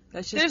know.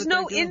 That's just There's what no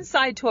they're doing.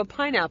 inside to a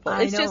pineapple.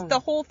 I It's know. just the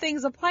whole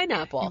thing's a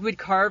pineapple. You would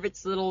carve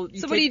its little...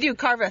 So what do you do?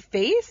 Carve a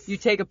face? You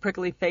take a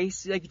prickly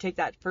face, like you take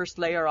that first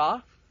layer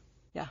off.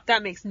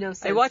 That makes no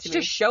sense. I watched to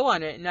a me. show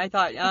on it, and I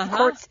thought, Of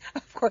course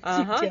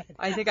you did.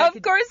 I think Of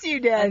course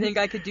you did. I think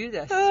I could do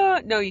this.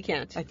 No, you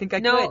can't. I think I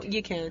No, could.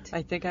 you can't.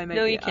 I think I might.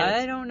 No, be. you can't.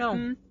 I don't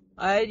know.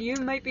 You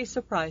might be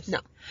surprised. No.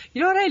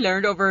 You know what I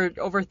learned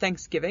over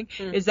Thanksgiving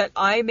is that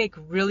I make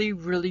really,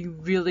 really,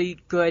 really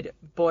good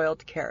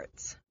boiled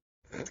carrots.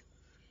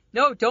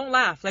 No, don't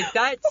laugh. Like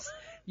that's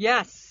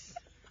yes,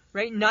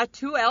 right? Not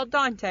too al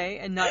dente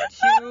and not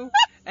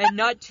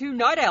too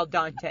not al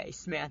dente,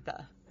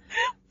 Samantha.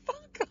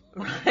 Fuck off.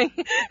 Right?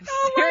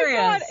 Oh my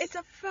God, it's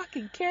a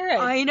fucking carrot.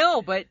 I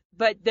know, but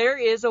there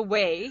is a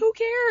way. Who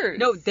cares?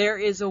 No, there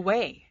is a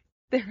way.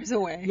 There's a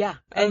way. Yeah,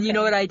 and you Okay.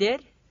 know what I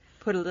did?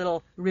 Put a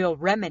little real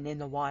lemon in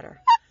the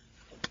water.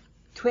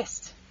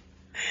 Twist.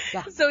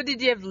 Yeah. So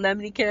did you have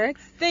lemony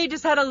carrots? They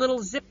just had a little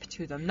zip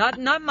to them.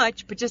 Not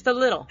much, but just a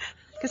little.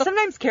 Because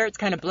sometimes carrots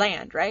kind of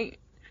bland, right?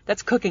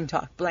 That's cooking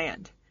talk.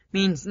 Bland.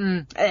 Means,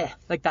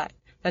 like that.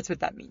 That's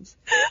what that means.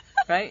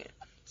 Right?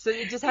 So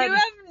you just had... You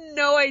have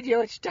no idea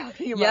what you're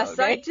talking about. Yes,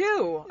 right? I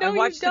do. No, I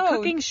watch you the don't.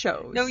 cooking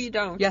shows. No, you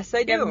don't. Yes,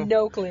 I do. You have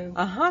no clue.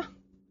 Uh-huh.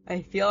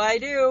 I feel I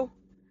do.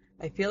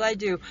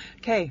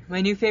 Okay,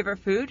 my new favorite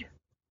food?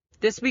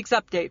 This week's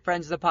update,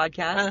 friends of the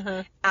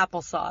podcast.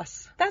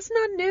 Applesauce. That's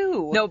not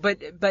new. No,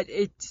 but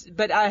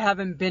I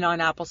haven't been on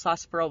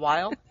applesauce for a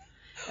while.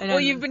 And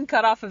Well, you've been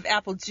cut off of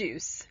apple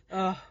juice.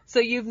 So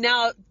you've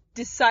now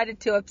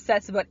decided to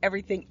obsess about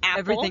everything apple.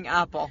 Everything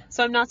apple.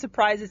 So I'm not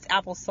surprised it's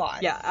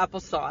applesauce. Yeah,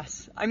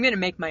 applesauce. I'm going to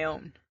make my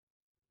own.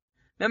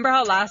 Remember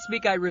how last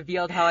week I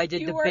revealed how I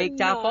did You the are baked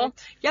not. apple?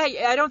 Yeah,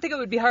 I don't think it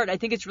would be hard. I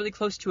think it's really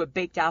close to a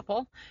baked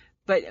apple.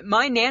 But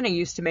my Nana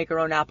used to make her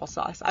own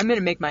applesauce. I'm going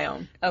to make my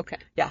own. Okay.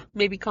 Yeah.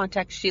 Maybe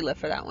contact Sheila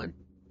for that one.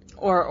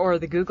 Or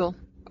the Google.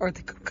 Or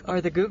the Google.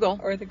 Or the Google.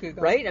 Or the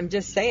Google. Right? I'm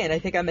just saying. I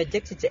think I'm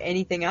addicted to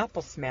anything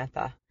apple,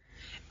 Samantha.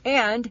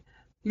 And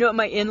you know what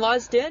my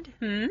in-laws did?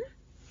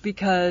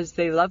 Because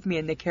they love me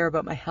and they care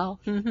about my health.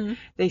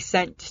 They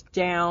sent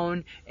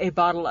down a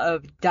bottle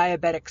of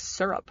diabetic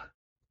syrup.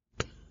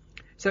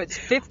 So it's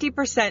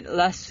 50%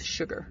 less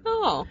sugar.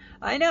 Oh.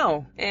 I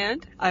know.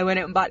 And? I went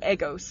out and bought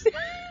Eggos.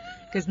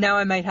 Because now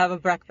I might have a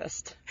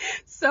breakfast.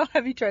 So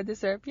have you tried the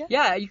syrup yet?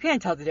 Yeah, you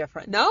can't tell the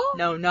difference. No?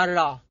 No, not at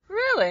all.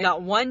 Really?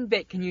 Not one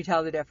bit can you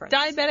tell the difference.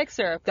 Diabetic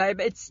syrup.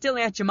 It's still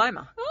Aunt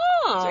Jemima.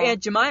 Oh. So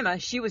Aunt Jemima,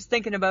 she was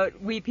thinking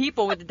about we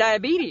people with the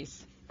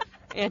diabetes.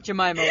 Aunt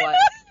Jemima was.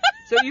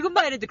 So you can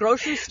buy it at the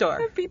grocery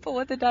store. People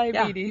with the Yeah,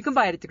 diabetes. you can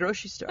buy it at the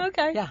grocery store.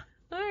 Okay. Yeah,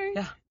 All right.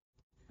 yeah.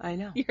 I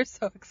know. You're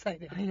so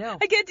excited. I know.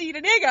 I get to eat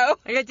an Eggo.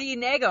 I got to eat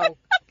an Eggo.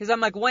 Because I'm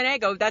like, one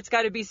Eggo, that's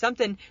got to be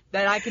something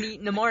that I can eat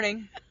in the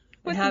morning.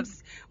 And have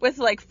With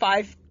like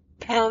 5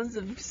 pounds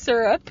of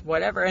syrup.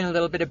 whatever, and a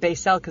little bit of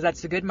Basel, because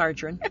that's the good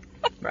margarine.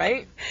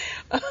 Right?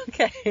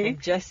 Okay. I'm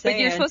just saying.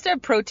 But you're supposed to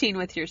have protein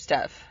with your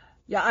stuff.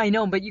 Yeah, I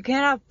know, but you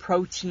can't have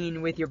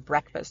protein with your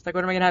breakfast. Like,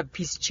 what am I gonna have? A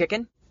piece of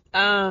chicken?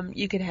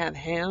 You could have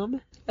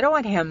ham. I don't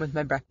want ham with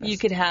my breakfast. You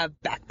could have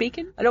back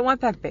bacon. I don't want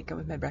back bacon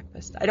with my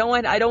breakfast. I don't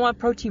want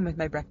protein with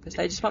my breakfast.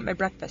 I just want my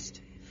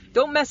breakfast.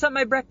 Don't mess up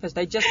my breakfast.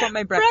 I just want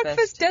my breakfast.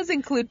 Breakfast does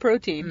include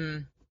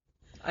protein.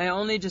 I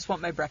only just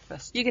want my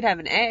breakfast. You could have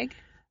an egg.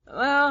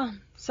 Well,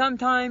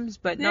 sometimes,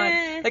 but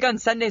not. Like on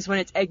Sundays when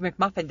it's Egg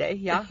McMuffin Day,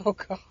 yeah. Oh,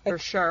 God. For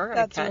sure.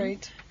 That's I can.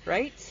 right.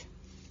 Right?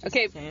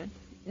 Okay.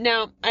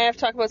 Now, I have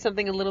to talk about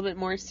something a little bit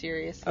more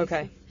serious.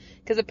 Okay.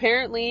 Because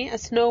apparently a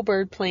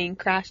snowbird plane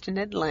crashed in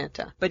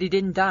Atlanta. But he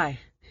didn't die.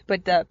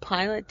 But the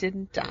pilot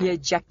didn't die. He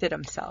ejected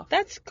himself.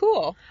 That's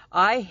cool.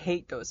 I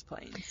hate those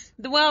planes.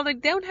 Well, they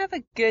don't have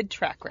a good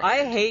track record.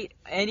 I hate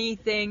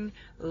anything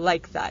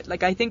like that.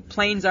 Like, I think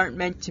planes aren't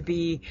meant to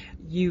be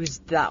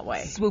used that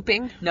way.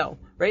 Swooping? No.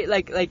 Right?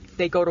 Like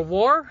they go to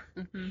war,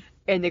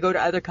 and they go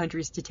to other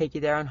countries to take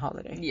you there on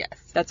holiday. Yes.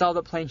 That's all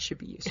the planes should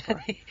be used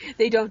for.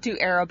 They don't do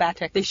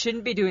aerobatics. They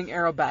shouldn't be doing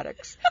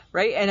aerobatics,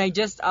 right? And I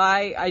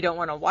don't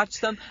want to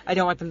watch them. I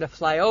don't want them to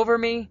fly over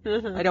me.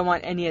 I don't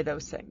want any of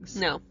those things.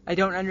 No.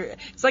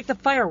 It's like the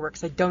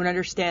fireworks. I don't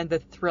understand the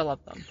thrill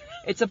of them.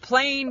 It's a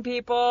plane,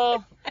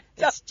 people.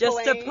 It's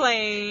just a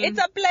plane. It's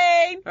a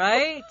plane.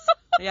 Right?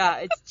 Yeah,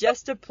 it's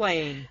just a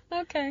plane.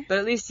 Okay. But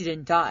at least he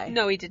didn't die.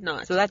 No, he did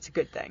not. So that's a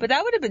good thing. But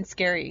that would have been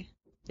scary.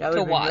 That would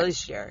have been watch. really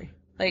scary.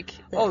 Like.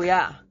 Oh,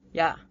 yeah.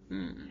 Yeah.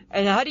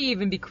 And how do you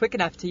even be quick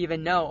enough to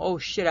even know, oh,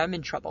 shit, I'm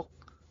in trouble?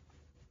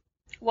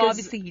 Well,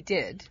 obviously he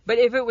did. But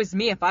if it was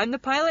me, if I'm the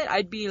pilot,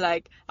 I'd be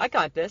like, I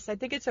got this. I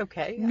think it's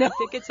okay. No. I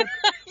think it's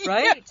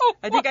right?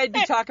 I think I'd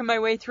be talking my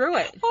way through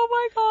it. Oh,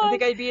 my God. I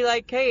think I'd be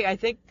like, hey, I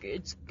think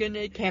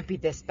it can't be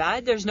this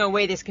bad. There's no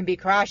way this can be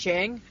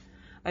crashing.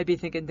 I'd be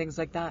thinking things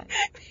like that.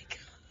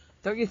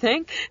 Don't you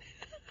think?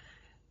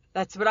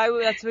 That's what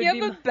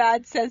You have a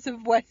bad sense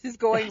of what is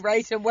going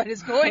right and what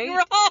is going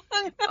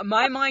wrong.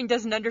 My mind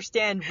doesn't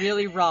understand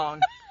really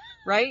wrong,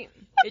 right?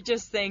 It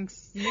just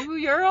thinks,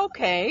 you're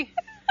okay,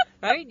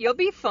 right? You'll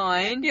be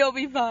fine. You'll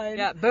be fine.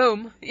 Yeah,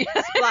 boom.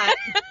 Splat.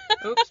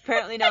 Oops,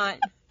 apparently not.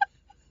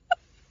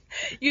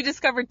 You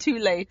discovered too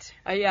late.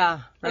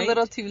 Yeah, right? A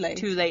little too late.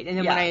 Too late. And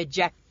then when I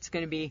eject, it's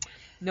going to be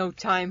no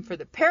time for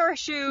the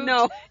parachute.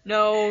 No,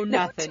 nothing,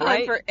 no time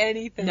right? for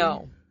anything.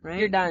 No, right?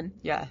 You're done.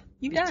 Yeah.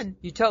 You done.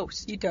 You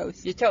toast. You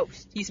toast. You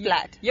toast. You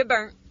splat. You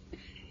burnt.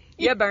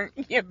 You burnt.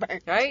 You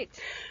burnt. Right?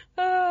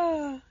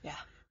 Yeah.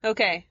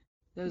 Okay.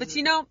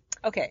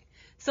 Okay.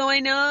 So I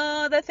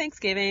know that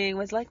Thanksgiving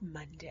was like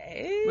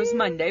Monday. It was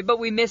Monday, but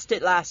we missed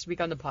it last week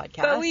on the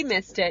podcast. But we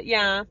missed it,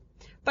 yeah.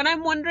 But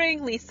I'm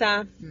wondering,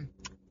 Lisa,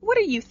 what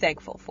are you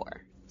thankful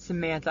for?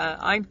 Samantha,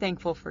 I'm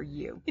thankful for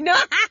you. No,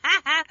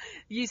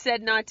 you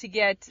said not to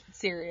get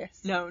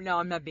serious. No,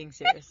 I'm not being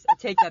serious. I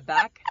take that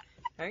back.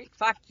 All right?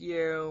 Fuck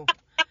you.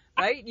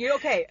 Right? You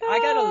okay? I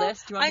got a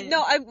list.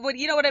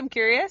 You know what I'm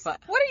curious? What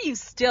are you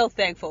still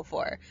thankful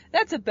for?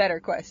 That's a better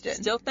question.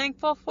 Still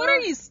thankful for? What are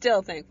you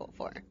still thankful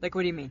for? Like,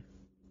 what do you mean?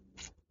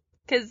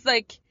 Because,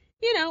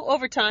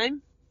 over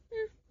time,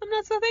 I'm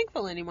not so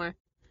thankful anymore.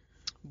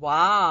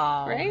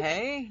 Wow. Right?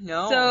 Hey,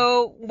 no.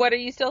 So, what are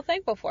you still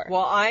thankful for?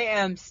 Well, I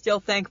am still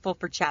thankful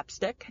for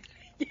chapstick.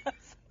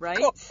 Yes. Right?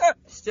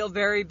 Still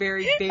very,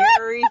 very,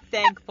 very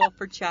thankful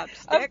for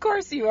chapstick. Of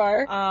course you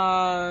are.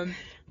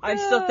 I'm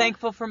still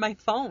thankful for my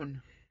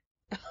phone.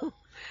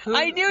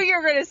 I knew you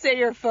were going to say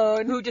your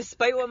phone. Who,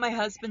 despite what my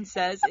husband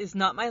says, is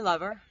not my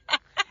lover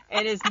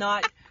and is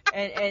not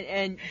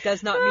and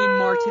does not mean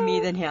more to me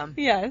than him.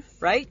 Yes.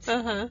 Right?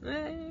 Uh-huh.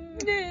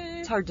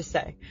 It's hard to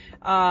say.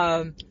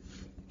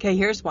 Okay,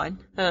 here's one.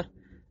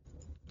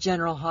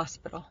 General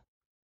Hospital.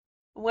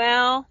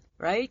 Well,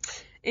 right?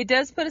 It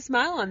does put a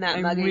smile on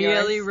that mug of yours.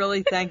 I'm really,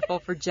 really thankful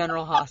for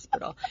General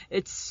Hospital.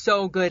 It's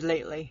so good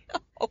lately.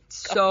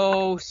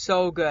 Oh,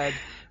 so good.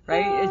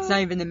 Right? It's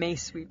not even the May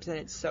sweeps, and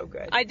it's so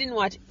good. I didn't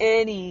watch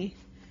any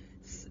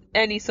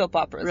soap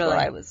operas while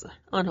I was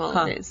on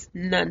holidays.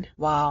 None.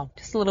 Wow.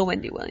 Just a little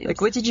Wendy Williams.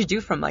 Like, what did you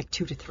do from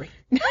 2 to 3?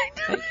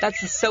 Right?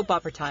 That's the soap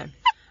opera time.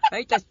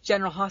 Right? That's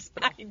General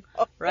Hospital. I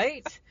know.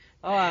 Right?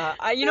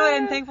 You know what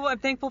I'm thankful? I'm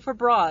thankful for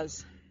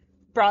bras.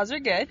 Bras are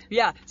good.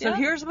 Yeah. So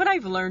here's what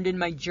I've learned in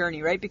my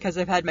journey, right? Because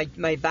I've had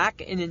my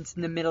back and it's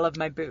in the middle of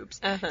my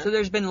boobs. So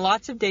there's been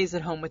lots of days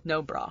at home with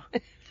no bra.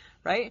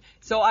 Right?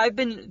 So I've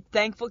been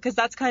thankful, because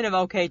that's kind of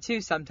okay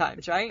too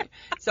sometimes, right?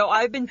 So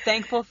I've been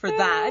thankful for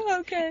that.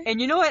 Okay. And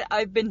you know what?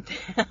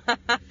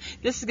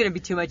 This is going to be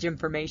too much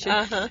information,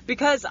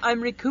 because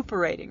I'm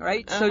recuperating,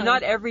 right? So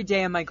not every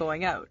day am I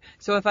going out.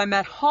 So if I'm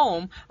at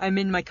home, I'm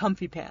in my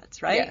comfy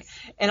pants, right? Yes.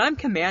 And I'm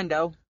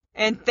commando,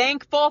 and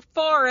thankful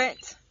for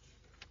it.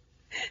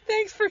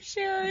 Thanks for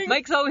sharing.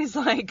 Mike's always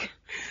like,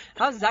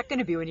 how's that going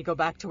to be when you go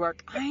back to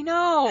work? I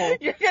know.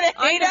 You're going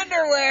to hate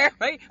underwear.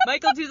 Right?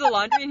 Mike will do the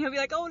laundry and he'll be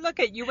like, oh, look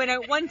you went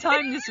out one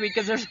time this week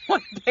because there's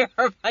one pair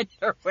of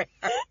underwear.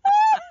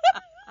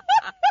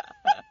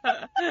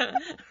 Right?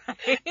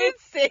 It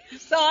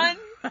saves on.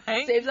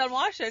 Right? Saves on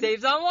washing.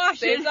 Saves on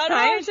washing. Saves on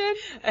right?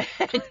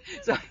 washing.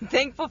 So I'm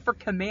thankful for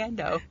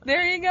commando.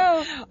 There you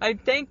go. I'm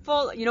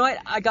thankful. You know what?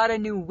 I got a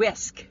new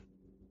whisk.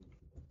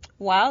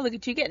 Wow, look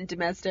at you getting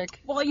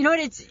domestic. Well, you know what?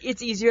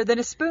 It's easier than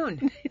a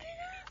spoon,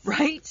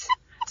 right?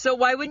 So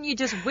why wouldn't you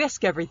just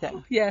whisk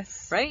everything?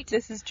 Yes. Right?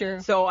 This is true.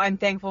 So I'm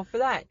thankful for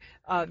that.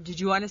 Did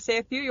you want to say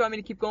a few? You want me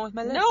to keep going with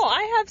my list? No,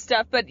 I have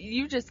stuff, but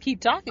you just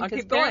keep talking I'll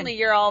because keep going. apparently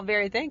you're all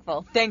very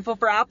thankful. Thankful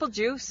for apple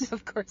juice,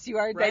 Of course you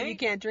are. That Right? you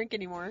can't drink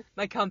anymore.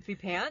 my comfy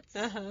pants.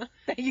 Uh-huh.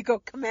 That you go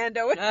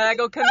commando. I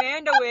go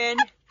commando in.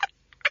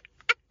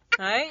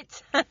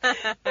 Right?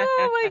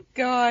 Oh my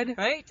God.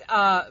 Right?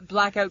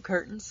 Blackout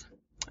curtains.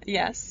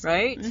 Yes.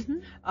 Right?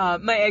 Mhm.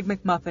 My Egg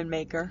McMuffin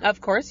maker.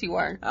 Of course you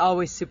are.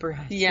 Always super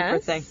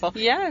Yes. thankful.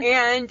 Yes.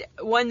 And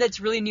one that's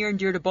really near and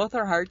dear to both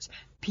our hearts,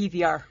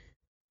 PVR.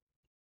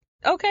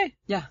 Okay.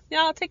 Yeah.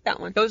 Yeah, I'll take that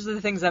one. Those are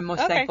the things I'm most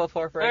Okay. thankful for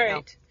All right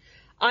right.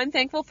 I'm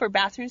thankful for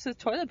bathrooms with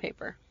toilet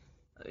paper.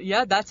 now.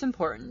 Yeah, that's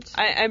important.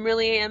 I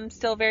really am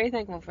still very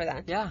thankful for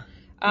that. Yeah.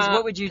 'Cause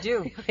what would you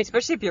do?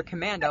 Especially if you're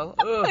commando.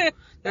 Ugh.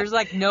 There's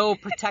like no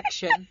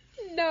protection.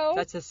 No.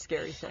 That's a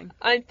scary thing.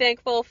 I'm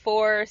thankful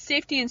for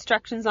safety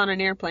instructions on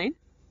an airplane.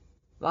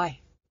 Why?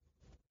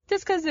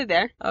 Just because they're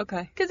there.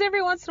 Okay. Because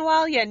every once in a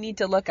while you need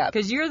to look up.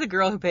 Because you're the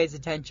girl who pays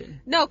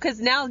attention. No, because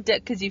now,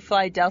 because you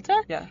fly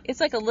Delta, Yeah.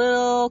 it's like a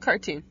little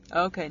cartoon.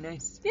 Okay,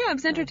 nice. Yeah,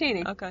 it's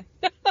entertaining. Okay.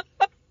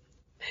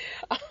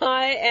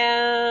 I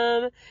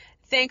am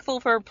thankful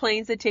for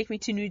planes that take me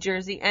to New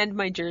Jersey and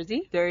my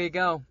Jersey. There you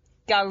go.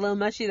 Got a little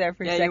mushy there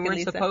for a Yeah, second, you weren't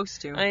Lisa.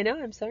 supposed to. I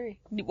know, I'm sorry.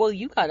 Well,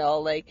 you got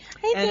all like,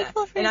 I'm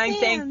thankful for And I'm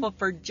Sam. thankful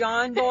for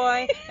John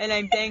Boy, and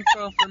I'm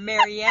thankful for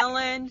Mary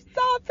Ellen.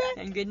 Stop it.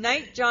 And good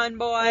night, John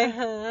Boy.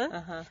 Uh-huh.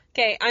 Uh-huh.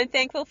 Okay, I'm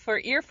thankful for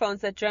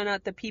earphones that drown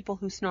out the people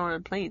who snore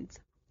on planes.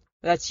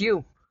 That's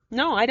you.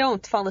 No, I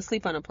don't fall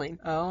asleep on a plane.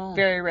 Oh.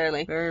 Very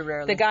rarely. Very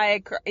rarely. The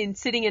guy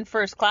sitting in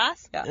first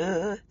class,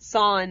 Yeah.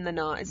 sawing the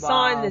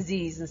sawing Wow. the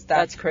Z's and stuff.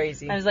 That's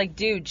crazy. I was like,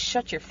 dude,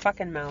 shut your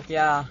fucking mouth.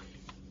 Yeah,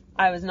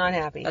 I was not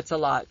happy. that's a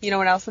lot. You know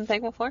what else I'm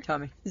thankful for? Tell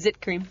me. Zit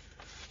cream.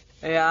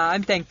 Yeah,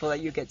 I'm thankful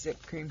that you get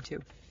zip cream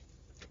too.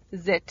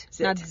 Zit,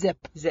 not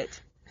zip.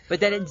 Zit. But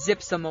then it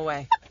zips them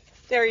away.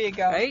 There you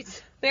go.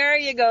 Right? There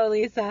you go,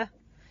 Lisa.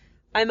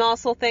 I'm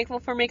also thankful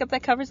for makeup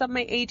that covers up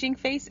my aging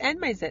face and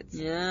my zits.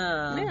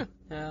 Yeah.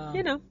 Yeah.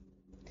 You know.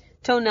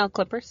 Toenail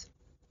clippers.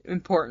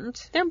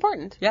 Important. They're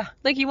important. Yeah.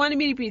 Like you wanted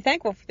me to be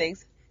thankful for things.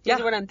 These Yeah.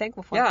 are what I'm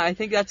thankful for. Yeah, I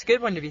think that's a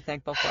good one to be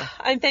thankful for.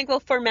 I'm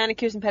thankful for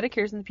manicures and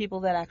pedicures and the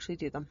people that actually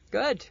do them.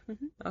 Good.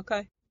 Mm-hmm.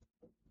 Okay.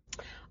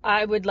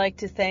 I would like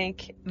to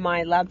thank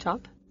my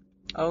laptop.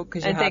 Oh,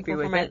 because you're I'm happy thankful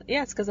with for my it.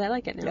 yes, because I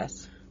like it now.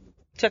 Yes.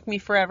 Took me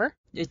forever.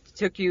 It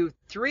took you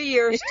 3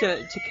 years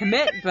to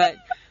commit, but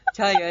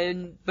tell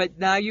you, but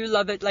now you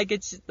love it like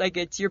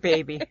it's your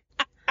baby.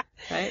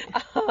 Right?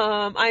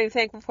 I'm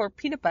thankful for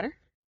peanut butter.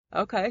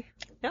 Okay.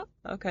 Yep.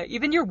 Okay.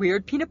 Even your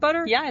weird peanut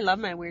butter? Yeah, I love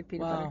my weird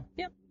peanut Wow. butter.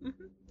 Yep.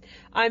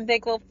 I'm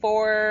thankful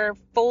for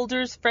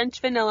Folgers French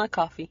vanilla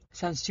coffee.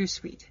 Sounds too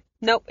sweet.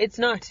 Nope, it's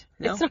not.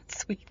 No? It's not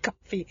sweet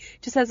coffee.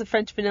 It just has a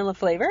French vanilla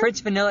flavor.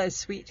 French vanilla is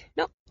sweet.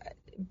 No,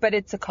 but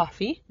it's a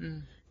coffee,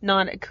 Mm.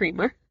 not a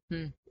creamer.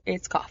 Mm.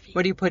 It's coffee.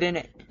 What do you put in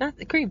it? Not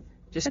the cream.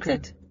 Just That's cream.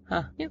 it.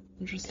 Huh. Yep.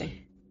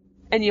 Interesting.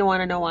 And you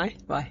want to know why?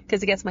 Why?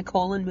 Because it gets my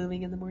colon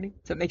moving in the morning.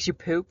 So it makes you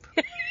poop?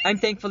 I'm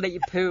thankful that you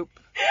poop.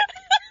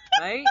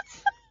 Right?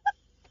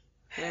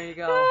 There you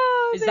go.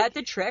 Oh, Is that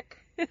the trick?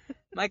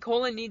 My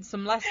colon needs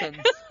some lessons.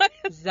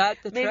 Is that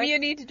the trick? Maybe you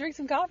need to drink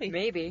some coffee.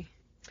 Maybe.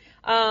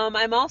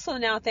 I'm also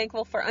now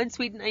thankful for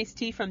unsweetened iced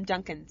tea from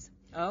Dunkin's.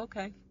 Oh,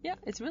 okay. Yeah,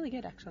 it's really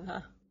good actually.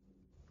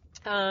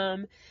 Huh.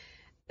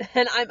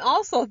 And I'm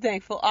also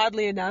thankful,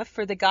 oddly enough,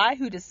 for the guy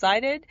who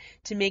decided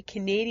to make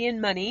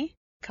Canadian money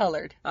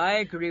colored. I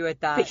agree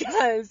with that.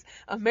 Because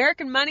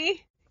American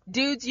money,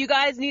 dudes, you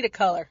guys need a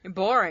color.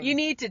 Boring. You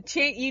need to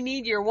change. You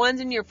need your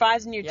 1s and your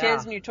 5s and your 10s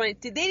Yeah. and your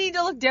 20s. They need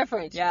to look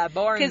different. Yeah,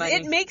 boring Because money.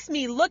 it makes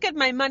me look at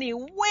my money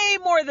way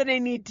more than I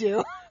need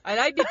to. And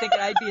I'd be thinking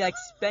I'd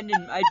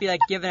be like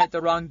giving it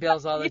the wrong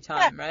bills all the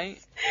time, right?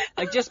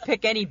 Like just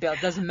pick any bill,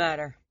 doesn't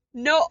matter.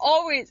 No,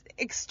 always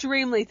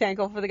extremely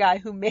thankful for the guy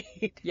who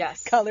made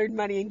Yes. colored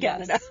money in Yes.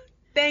 Canada.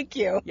 Thank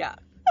you. Yeah.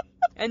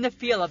 And the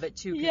feel of it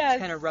too, 'cause Yes. it's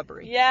kind of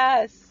rubbery.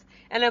 Yes.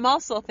 And I'm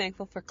also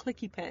thankful for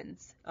clicky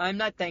pens. I'm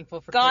not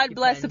thankful for God clicky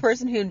bless pens. the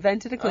person who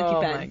invented a clicky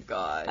Oh pen. my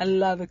god. I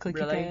love a clicky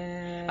Really?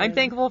 pen. I'm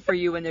thankful for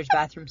you when there's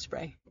bathroom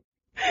spray.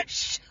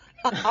 Shut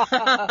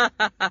up.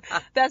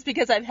 That's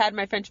because I've had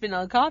my French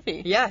vanilla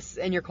coffee. Yes,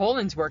 and your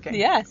colon's working.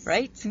 Yes.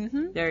 Right?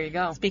 Mm-hmm. There you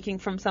go. Speaking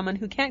from someone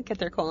who can't get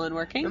their colon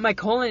working, My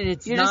colon,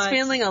 it's you're not... just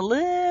feeling a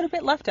little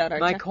bit left out,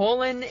 aren't My you?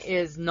 colon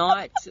is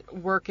not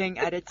working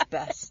at its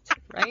best,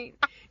 right?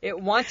 It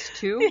wants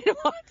to. It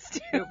wants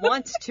to. It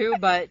wants to,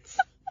 but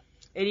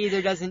it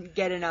either doesn't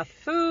get enough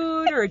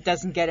food or it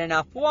doesn't get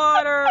enough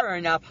water or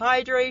enough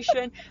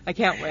hydration. I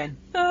can't win.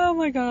 Oh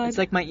my God. It's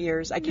like my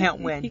ears. I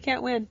can't win. You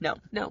can't win. No,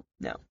 No.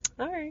 no,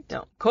 All right.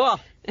 no. Cool.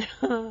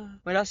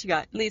 What else you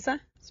got, Lisa,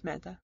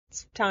 Samantha?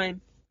 it's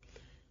time.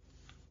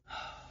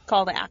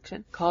 Call to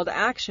action. Call to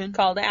action.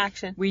 Call to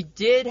action. We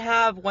did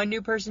have one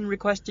new person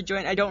request to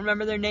join. I don't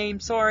remember their name.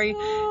 Sorry.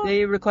 Oh.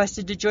 They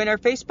requested to join our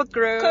Facebook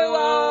group.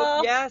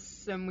 Cool.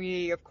 Yes. And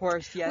we, of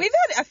course, yes. We've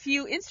had a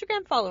few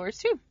Instagram followers,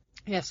 too.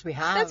 Yes, we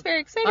have. That's very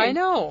exciting. I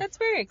know. That's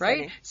very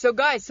exciting. Right? So,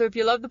 guys, if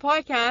you love the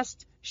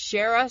podcast,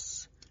 share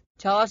us.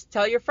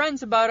 Tell your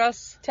friends about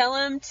us. Tell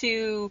them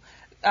to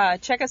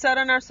check us out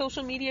on our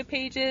social media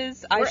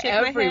pages. We're I shake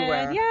my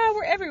everywhere. head. Yeah,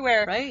 we're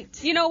everywhere. Right?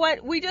 You know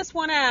what? We just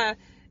want to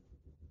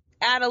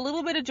add a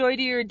little bit of joy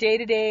to your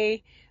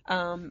day-to-day.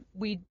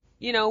 We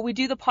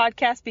do the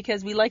podcast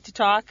because we like to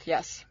talk.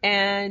 Yes.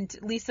 And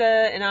Lisa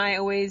and I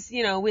always,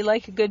 we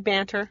like a good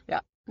banter. Yeah.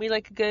 We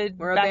like a good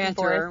We're a back and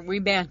banterer. forth. We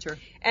banter.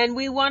 And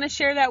we want to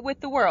share that with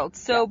the world.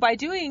 So by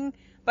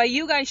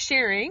you guys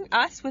sharing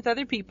us with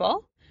other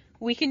people,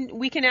 we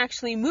can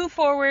actually move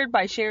forward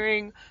by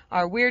sharing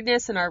our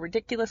weirdness and our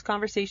ridiculous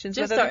conversations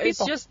with other people.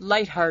 It's just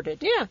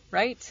lighthearted. Yeah.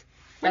 Right?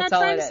 We're That's not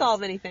all trying it to is.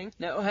 solve anything.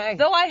 No, hey.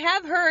 Though I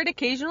have heard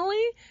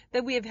occasionally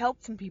that we have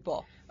helped some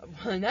people.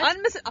 And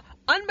that's,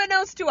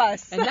 Unbeknownst to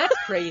us. and that's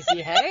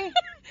crazy, hey?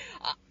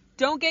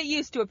 Don't get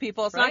used to it,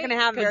 people. It's Right? not going to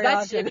happen 'Cause very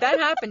often. If that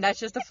happened, that's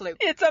just a fluke.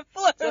 It's a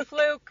fluke. It's a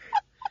fluke.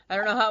 I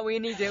don't know how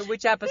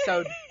which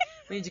episode.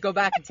 We need to go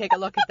back and take a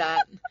look at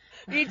that.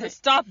 We need to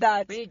stop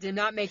that. We need to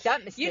not make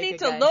that mistake You need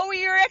again. to lower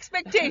your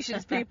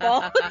expectations,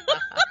 people.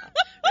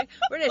 Right?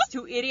 We're just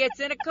two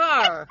idiots in a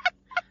car.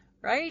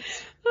 Right?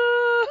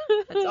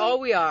 That's all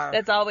we are.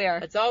 That's all we are.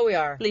 That's all we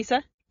are.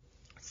 Lisa,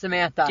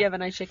 Samantha. do you have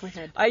an I shake my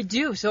head? I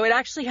do. So it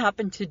actually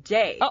happened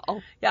today. Uh-oh.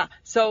 Yeah.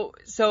 So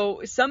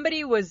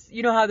somebody was,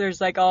 you know how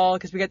there's like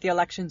because we got the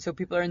election, so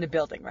people are in the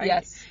building, right?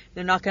 Yes.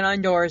 They're knocking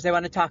on doors. They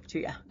want to talk to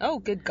you. Oh,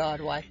 good God,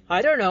 why?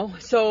 I don't know.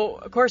 So,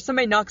 of course,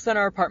 somebody knocks on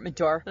our apartment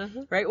door,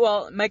 Uh-huh. right?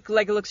 Well, Mike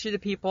looks through the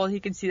people. He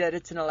can see that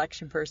it's an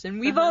election person.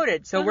 We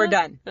voted, so we're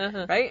done,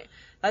 right?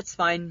 That's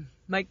fine.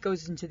 Mike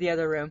goes into the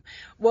other room.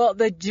 Well,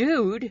 the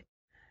dude,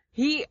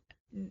 he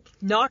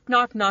knock,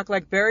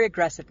 like very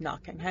aggressive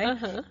knocking, hey?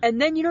 And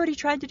then you know what he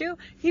tried to do?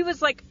 He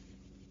was like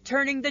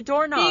turning the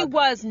doorknob. He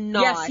was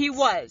not. Yes, he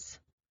was.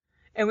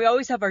 And we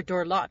always have our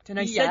door locked. And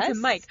I said to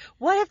Mike,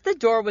 what if the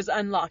door was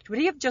unlocked? Would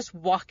he have just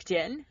walked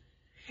in?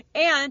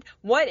 And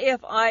what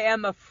if I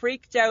am a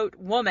freaked out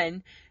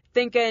woman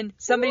thinking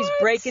somebody's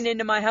breaking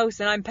into my house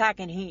and I'm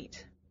packing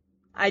heat?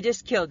 I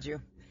just killed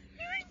you.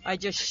 I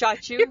just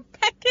shot you. You're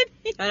packing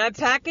heat. And I'm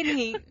packing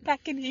heat.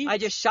 Packing heat. I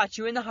just shot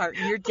you in the heart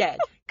and you're dead.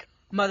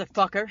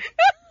 Motherfucker.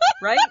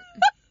 Right?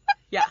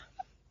 Yeah.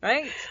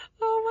 Right?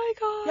 Oh my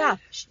God.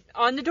 Yeah.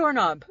 On the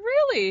doorknob.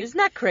 Really? Isn't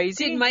that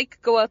crazy? Did Mike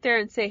go out there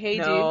and say, hey,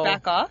 No. dude,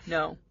 back off?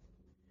 No.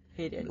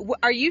 He did.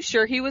 Are you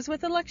sure he was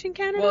with Election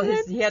Canada? Well,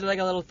 then? he had like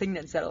a little thing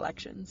that said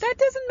elections. That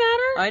doesn't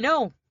matter.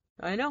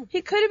 I know.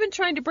 He could have been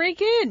trying to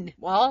break in.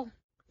 Well,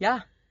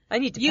 yeah. I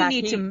need to You pack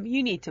need heat.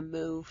 you need to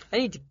move. I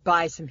need to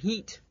buy some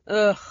heat.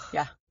 Ugh.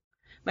 Yeah.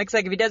 Mike's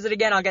like, if he does it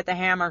again, I'll get the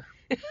hammer.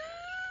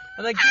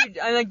 I'm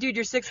like, dude,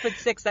 you're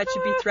 6'6". That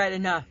should be threat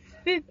enough.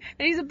 And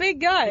he's a big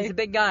guy. He's a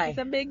big guy. He's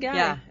a big guy.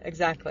 Yeah,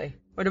 exactly.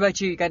 What about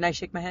you? You got a nice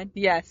shake my head?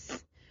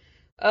 Yes.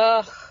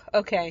 Ugh.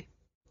 Okay.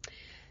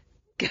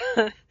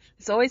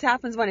 This always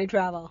happens when I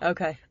travel.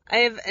 Okay. I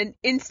have an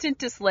instant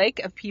dislike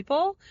of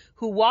people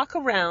who walk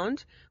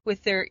around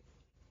with their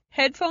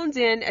headphones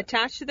in,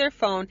 attached to their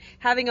phone,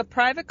 having a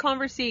private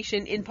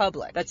conversation in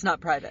public. That's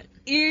not private.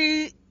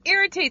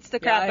 Irritates the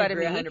crap I out of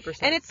agree me. 100%.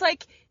 And it's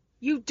like,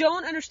 you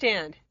don't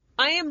understand.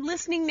 I am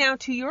listening now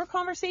to your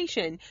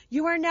conversation.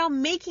 You are now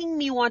making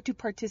me want to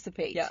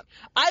participate. Yeah.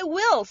 I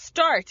will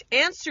start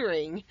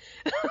answering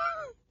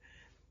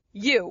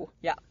you.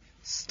 Yeah.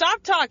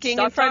 Stop talking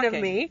Stop in front talking.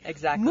 of me.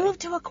 Exactly. Move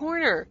to a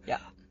corner. Yeah.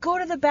 Go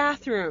to the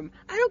bathroom.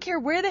 I don't care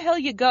where the hell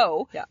you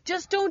go. Yeah.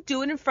 Just don't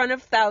do it in front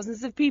of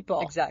thousands of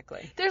people.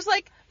 Exactly. There's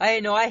like, I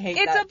know. I hate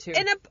that too.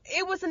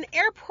 it was an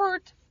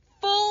airport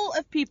full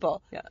of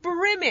people, Yeah.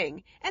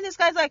 brimming, and this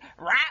guy's like,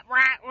 rat,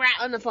 rat, rat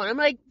on the phone. I'm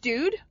like,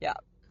 dude, Yeah.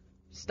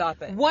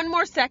 Stop it. one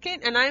more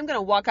second, and I'm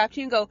gonna walk up to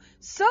you and go,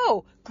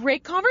 so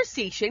great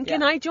conversation.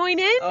 Can Yeah. I join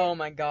in? Oh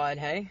my God.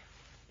 Hey.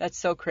 That's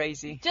so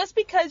crazy. Just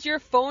because your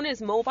phone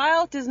is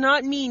mobile does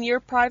not mean your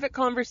private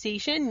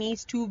conversation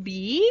needs to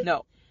be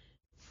No.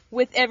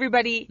 with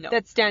everybody No.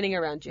 that's standing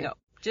around you. No.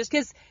 Just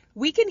Because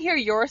we can hear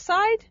your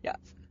side. Yeah.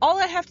 All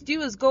I have to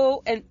do is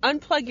go and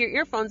unplug your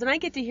earphones, and I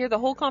get to hear the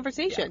whole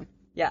conversation.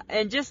 Yeah.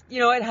 And just, you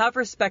know what? Have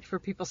respect for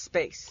people's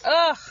space.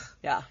 Ugh.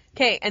 Yeah.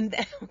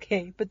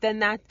 Okay, but then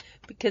that,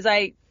 because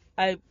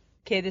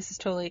okay, this is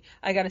totally,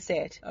 I gotta say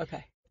it.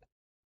 Okay.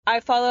 I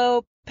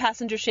follow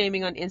passenger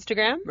shaming on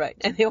Instagram. Right.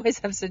 And they always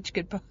have such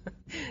good,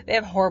 they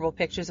have horrible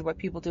pictures of what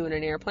people do in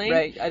an airplane.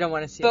 Right. I don't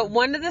want to see But it.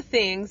 one of the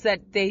things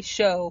that they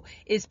show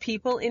is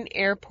people in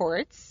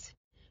airports,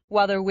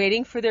 while they're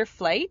waiting for their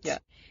flight, Yeah.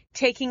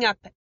 taking up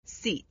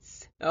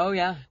seats Oh,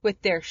 yeah.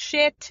 with their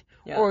shit,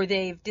 Yeah. or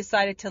they've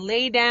decided to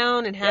lay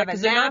down and have a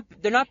because nap,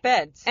 they're not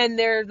beds. and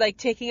they're like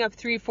taking up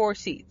 3-4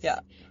 seats. Yeah.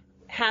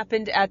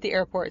 Happened at the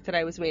airport that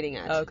I was waiting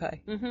at.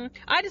 Okay.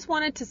 I just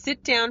wanted to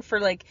sit down for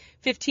like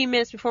 15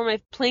 minutes before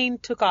my plane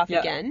took off Yeah.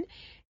 again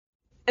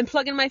and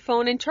plug in my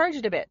phone and charge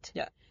it a bit.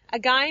 Yeah. a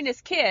guy and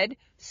his kid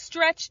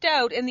stretched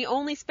out in the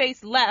only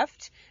space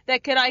left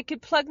that I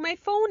could plug my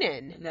phone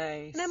in.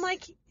 Nice. And I'm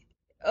like,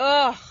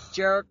 ugh.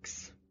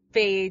 Jerks.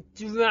 Fade.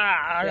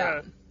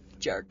 Yeah.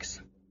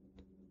 Jerks.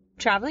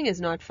 Traveling is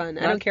not fun.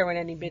 I don't care what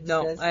any bitch says.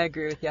 No, I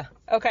agree with you.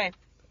 Okay.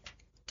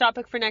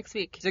 Topic for next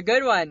week. It's a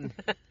good one.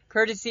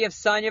 Courtesy of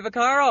Sonia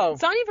Vaccaro.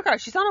 Sonia Vaccaro,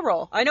 she's on a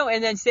roll. I know,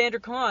 and then Sandra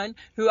Kahn,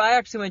 who I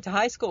actually went to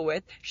high school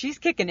with, she's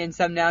kicking in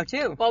some now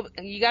too. Well,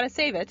 you gotta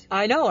save it.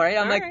 I know, right?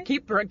 I'm All like, right.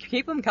 keep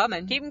them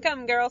coming. Keep them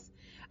coming, girls.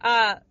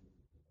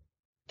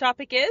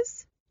 Topic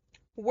is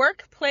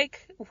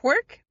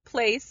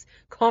workplace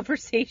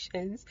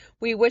conversations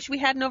we wish we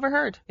hadn't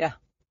overheard. Yeah,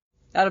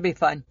 that'll be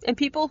fun. And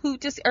people who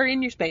just are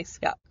in your space.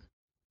 Yeah.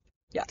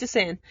 Yeah. Just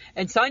saying.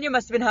 And Sonia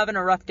must have been having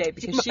a rough day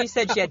because she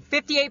said she had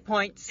 58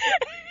 points.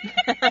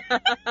 That's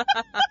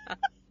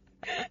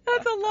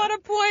a lot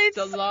of points.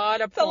 It's a lot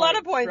of points. It's a lot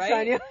of points, right?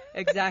 Sonia.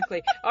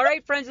 Exactly. All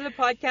right, friends of the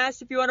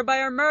podcast, if you want to buy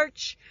our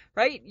merch,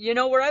 right, you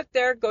know we're out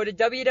there. Go to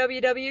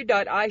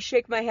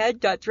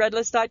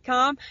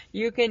www.ishakemyhead.threadless.com.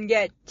 You can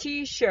get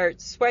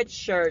t-shirts,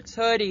 sweatshirts,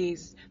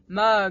 hoodies,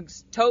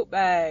 mugs, tote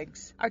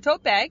bags. Our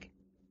tote bag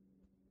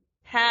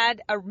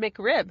had a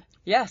McRib.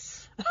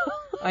 Yes.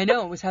 I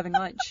know. It was having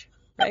lunch.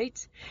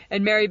 Right?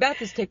 And Mary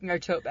Beth is taking our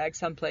tote bag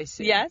someplace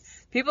soon. Yes.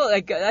 People,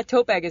 like, that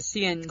tote bag is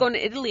seeing... It's going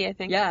to Italy, I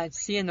think. Yeah, it's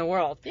seeing the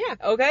world. Yeah.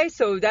 Okay,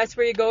 so that's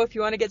where you go if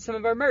you want to get some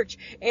of our merch.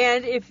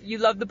 And if you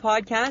love the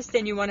podcast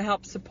and you want to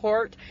help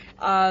support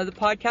the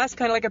podcast,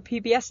 kind of like a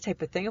PBS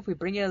type of thing, if we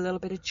bring you a little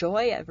bit of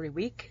joy every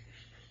week.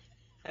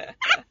 I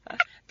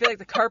feel like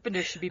the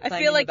Carpenters should be playing I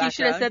feel like in the you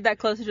should have background. said that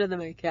closer to the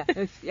mic.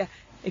 Yeah.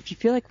 If you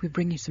feel like we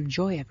bring you some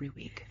joy every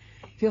week,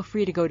 feel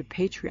free to go to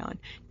Patreon,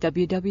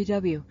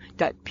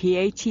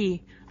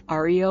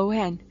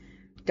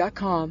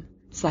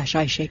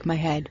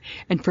 www.patreon.com/IShakeMyHead.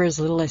 And for as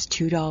little as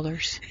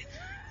 $2,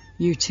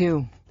 you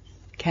too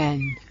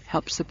can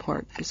help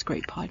support this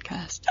great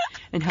podcast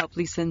and help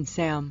Lisa and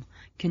Sam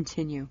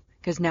continue.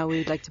 Because now we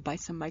would like to buy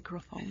some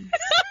microphones.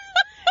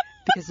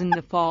 Because in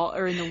the fall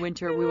or in the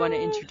winter, we want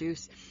to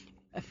introduce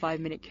a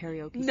 5-minute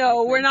karaoke. No,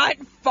 segment. we're not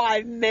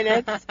 5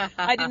 minutes.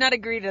 I did not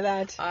agree to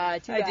that. Too I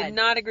bad. did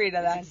not agree to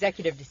that.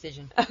 Executive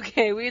decision.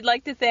 Okay, we'd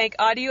like to thank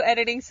Audio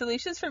Editing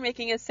Solutions for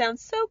making us sound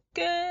so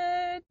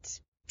good.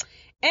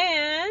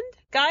 And,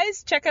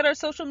 guys, check out our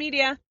social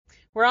media.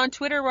 We're on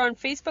Twitter, we're on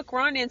Facebook, we're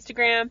on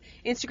Instagram.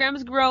 Instagram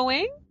is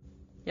growing.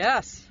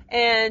 Yes.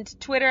 And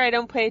Twitter I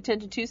don't pay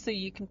attention to, so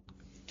you can...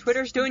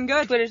 Twitter's doing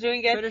good. Twitter's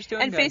doing good. And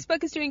good.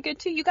 Facebook is doing good,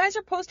 too. You guys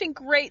are posting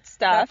great Yeah,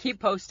 stuff.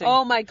 keep posting.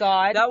 Oh, my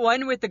God. That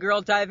one with the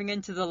girl diving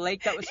into the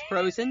lake that was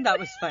frozen, that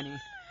was funny.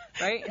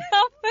 Right?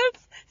 That was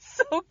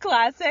so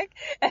classic.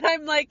 And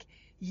I'm like,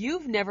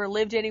 you've never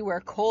lived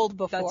anywhere cold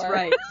before. That's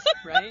right.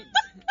 Right?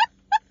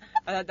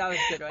 I thought that was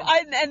a good one.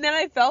 And then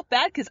I felt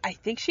bad because I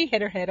think she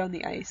hit her head on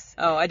the ice.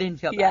 Oh, I didn't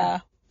feel bad. Yeah.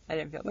 I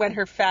didn't feel bad. When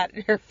her fat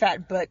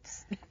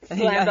butts I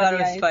slammed thought on it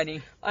the was ice.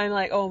 funny. I'm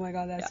like, oh my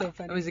God, that's Yeah, so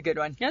funny. It was a good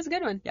one. Yeah, it's a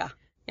good one. Yeah.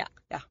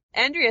 Yeah.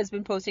 Andrea's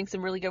been posting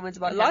some really good ones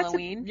about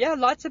Halloween.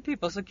 Lots of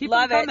people. So keep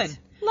Love them coming. it.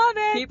 Love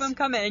it. Keep them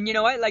coming. And you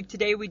know what? Like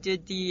today we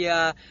did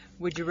the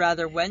Would You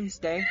Rather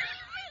Wednesday.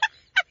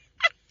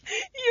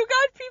 You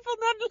got people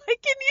not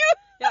liking you.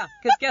 Yeah,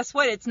 because guess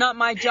what? It's not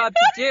my job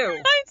to do.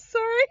 I'm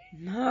sorry.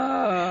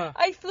 No.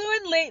 I flew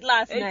in late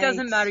last night. It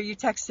doesn't matter. You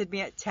texted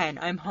me at 10.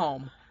 I'm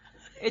home.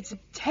 It's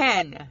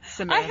 10,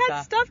 Samantha. I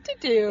had stuff to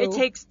do. It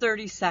takes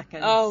 30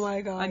 seconds. Oh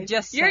my God. I'm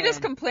just saying. You're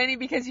just complaining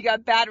because you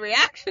got bad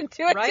reaction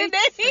to it right? today.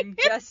 I'm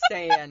just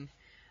saying.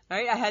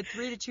 Right? I had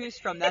 3 to choose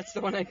from. That's the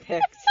one I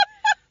picked.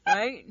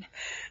 Right?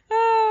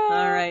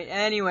 All right.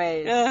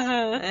 Anyways.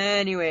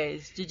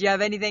 Anyways. Did you have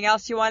anything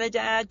else you wanted to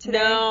add today?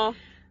 No.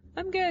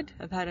 I'm good.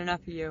 I've had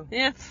enough of you.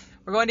 Yeah.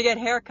 We're going to get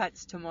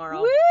haircuts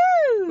tomorrow. Woo!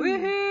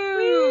 Woohoo!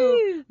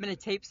 Woo! I'm going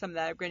to tape some of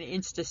that. I'm going to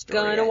Insta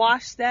story Gonna it.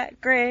 wash that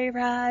gray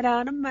right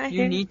out of my You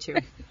hair. need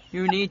to.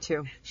 You need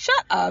to.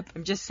 Shut up.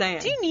 I'm just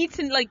saying. Do you need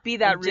to be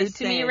that I'm rude just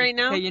to me saying. right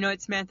now? Hey, you know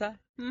what, Samantha?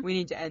 We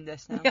need to end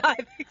this now. Yeah, I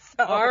think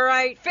so. All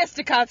right.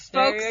 Fisticuffs,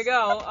 folks. There you go.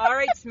 All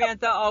right,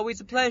 Samantha.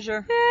 Always a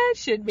pleasure. It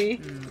should be.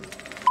 This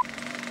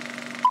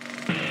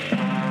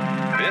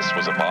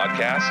was a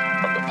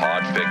podcast from the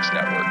Podfix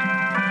Network.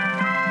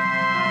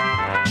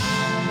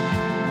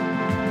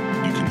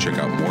 You can check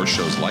out more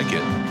shows like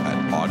it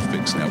at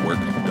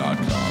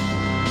podfixnetwork.com.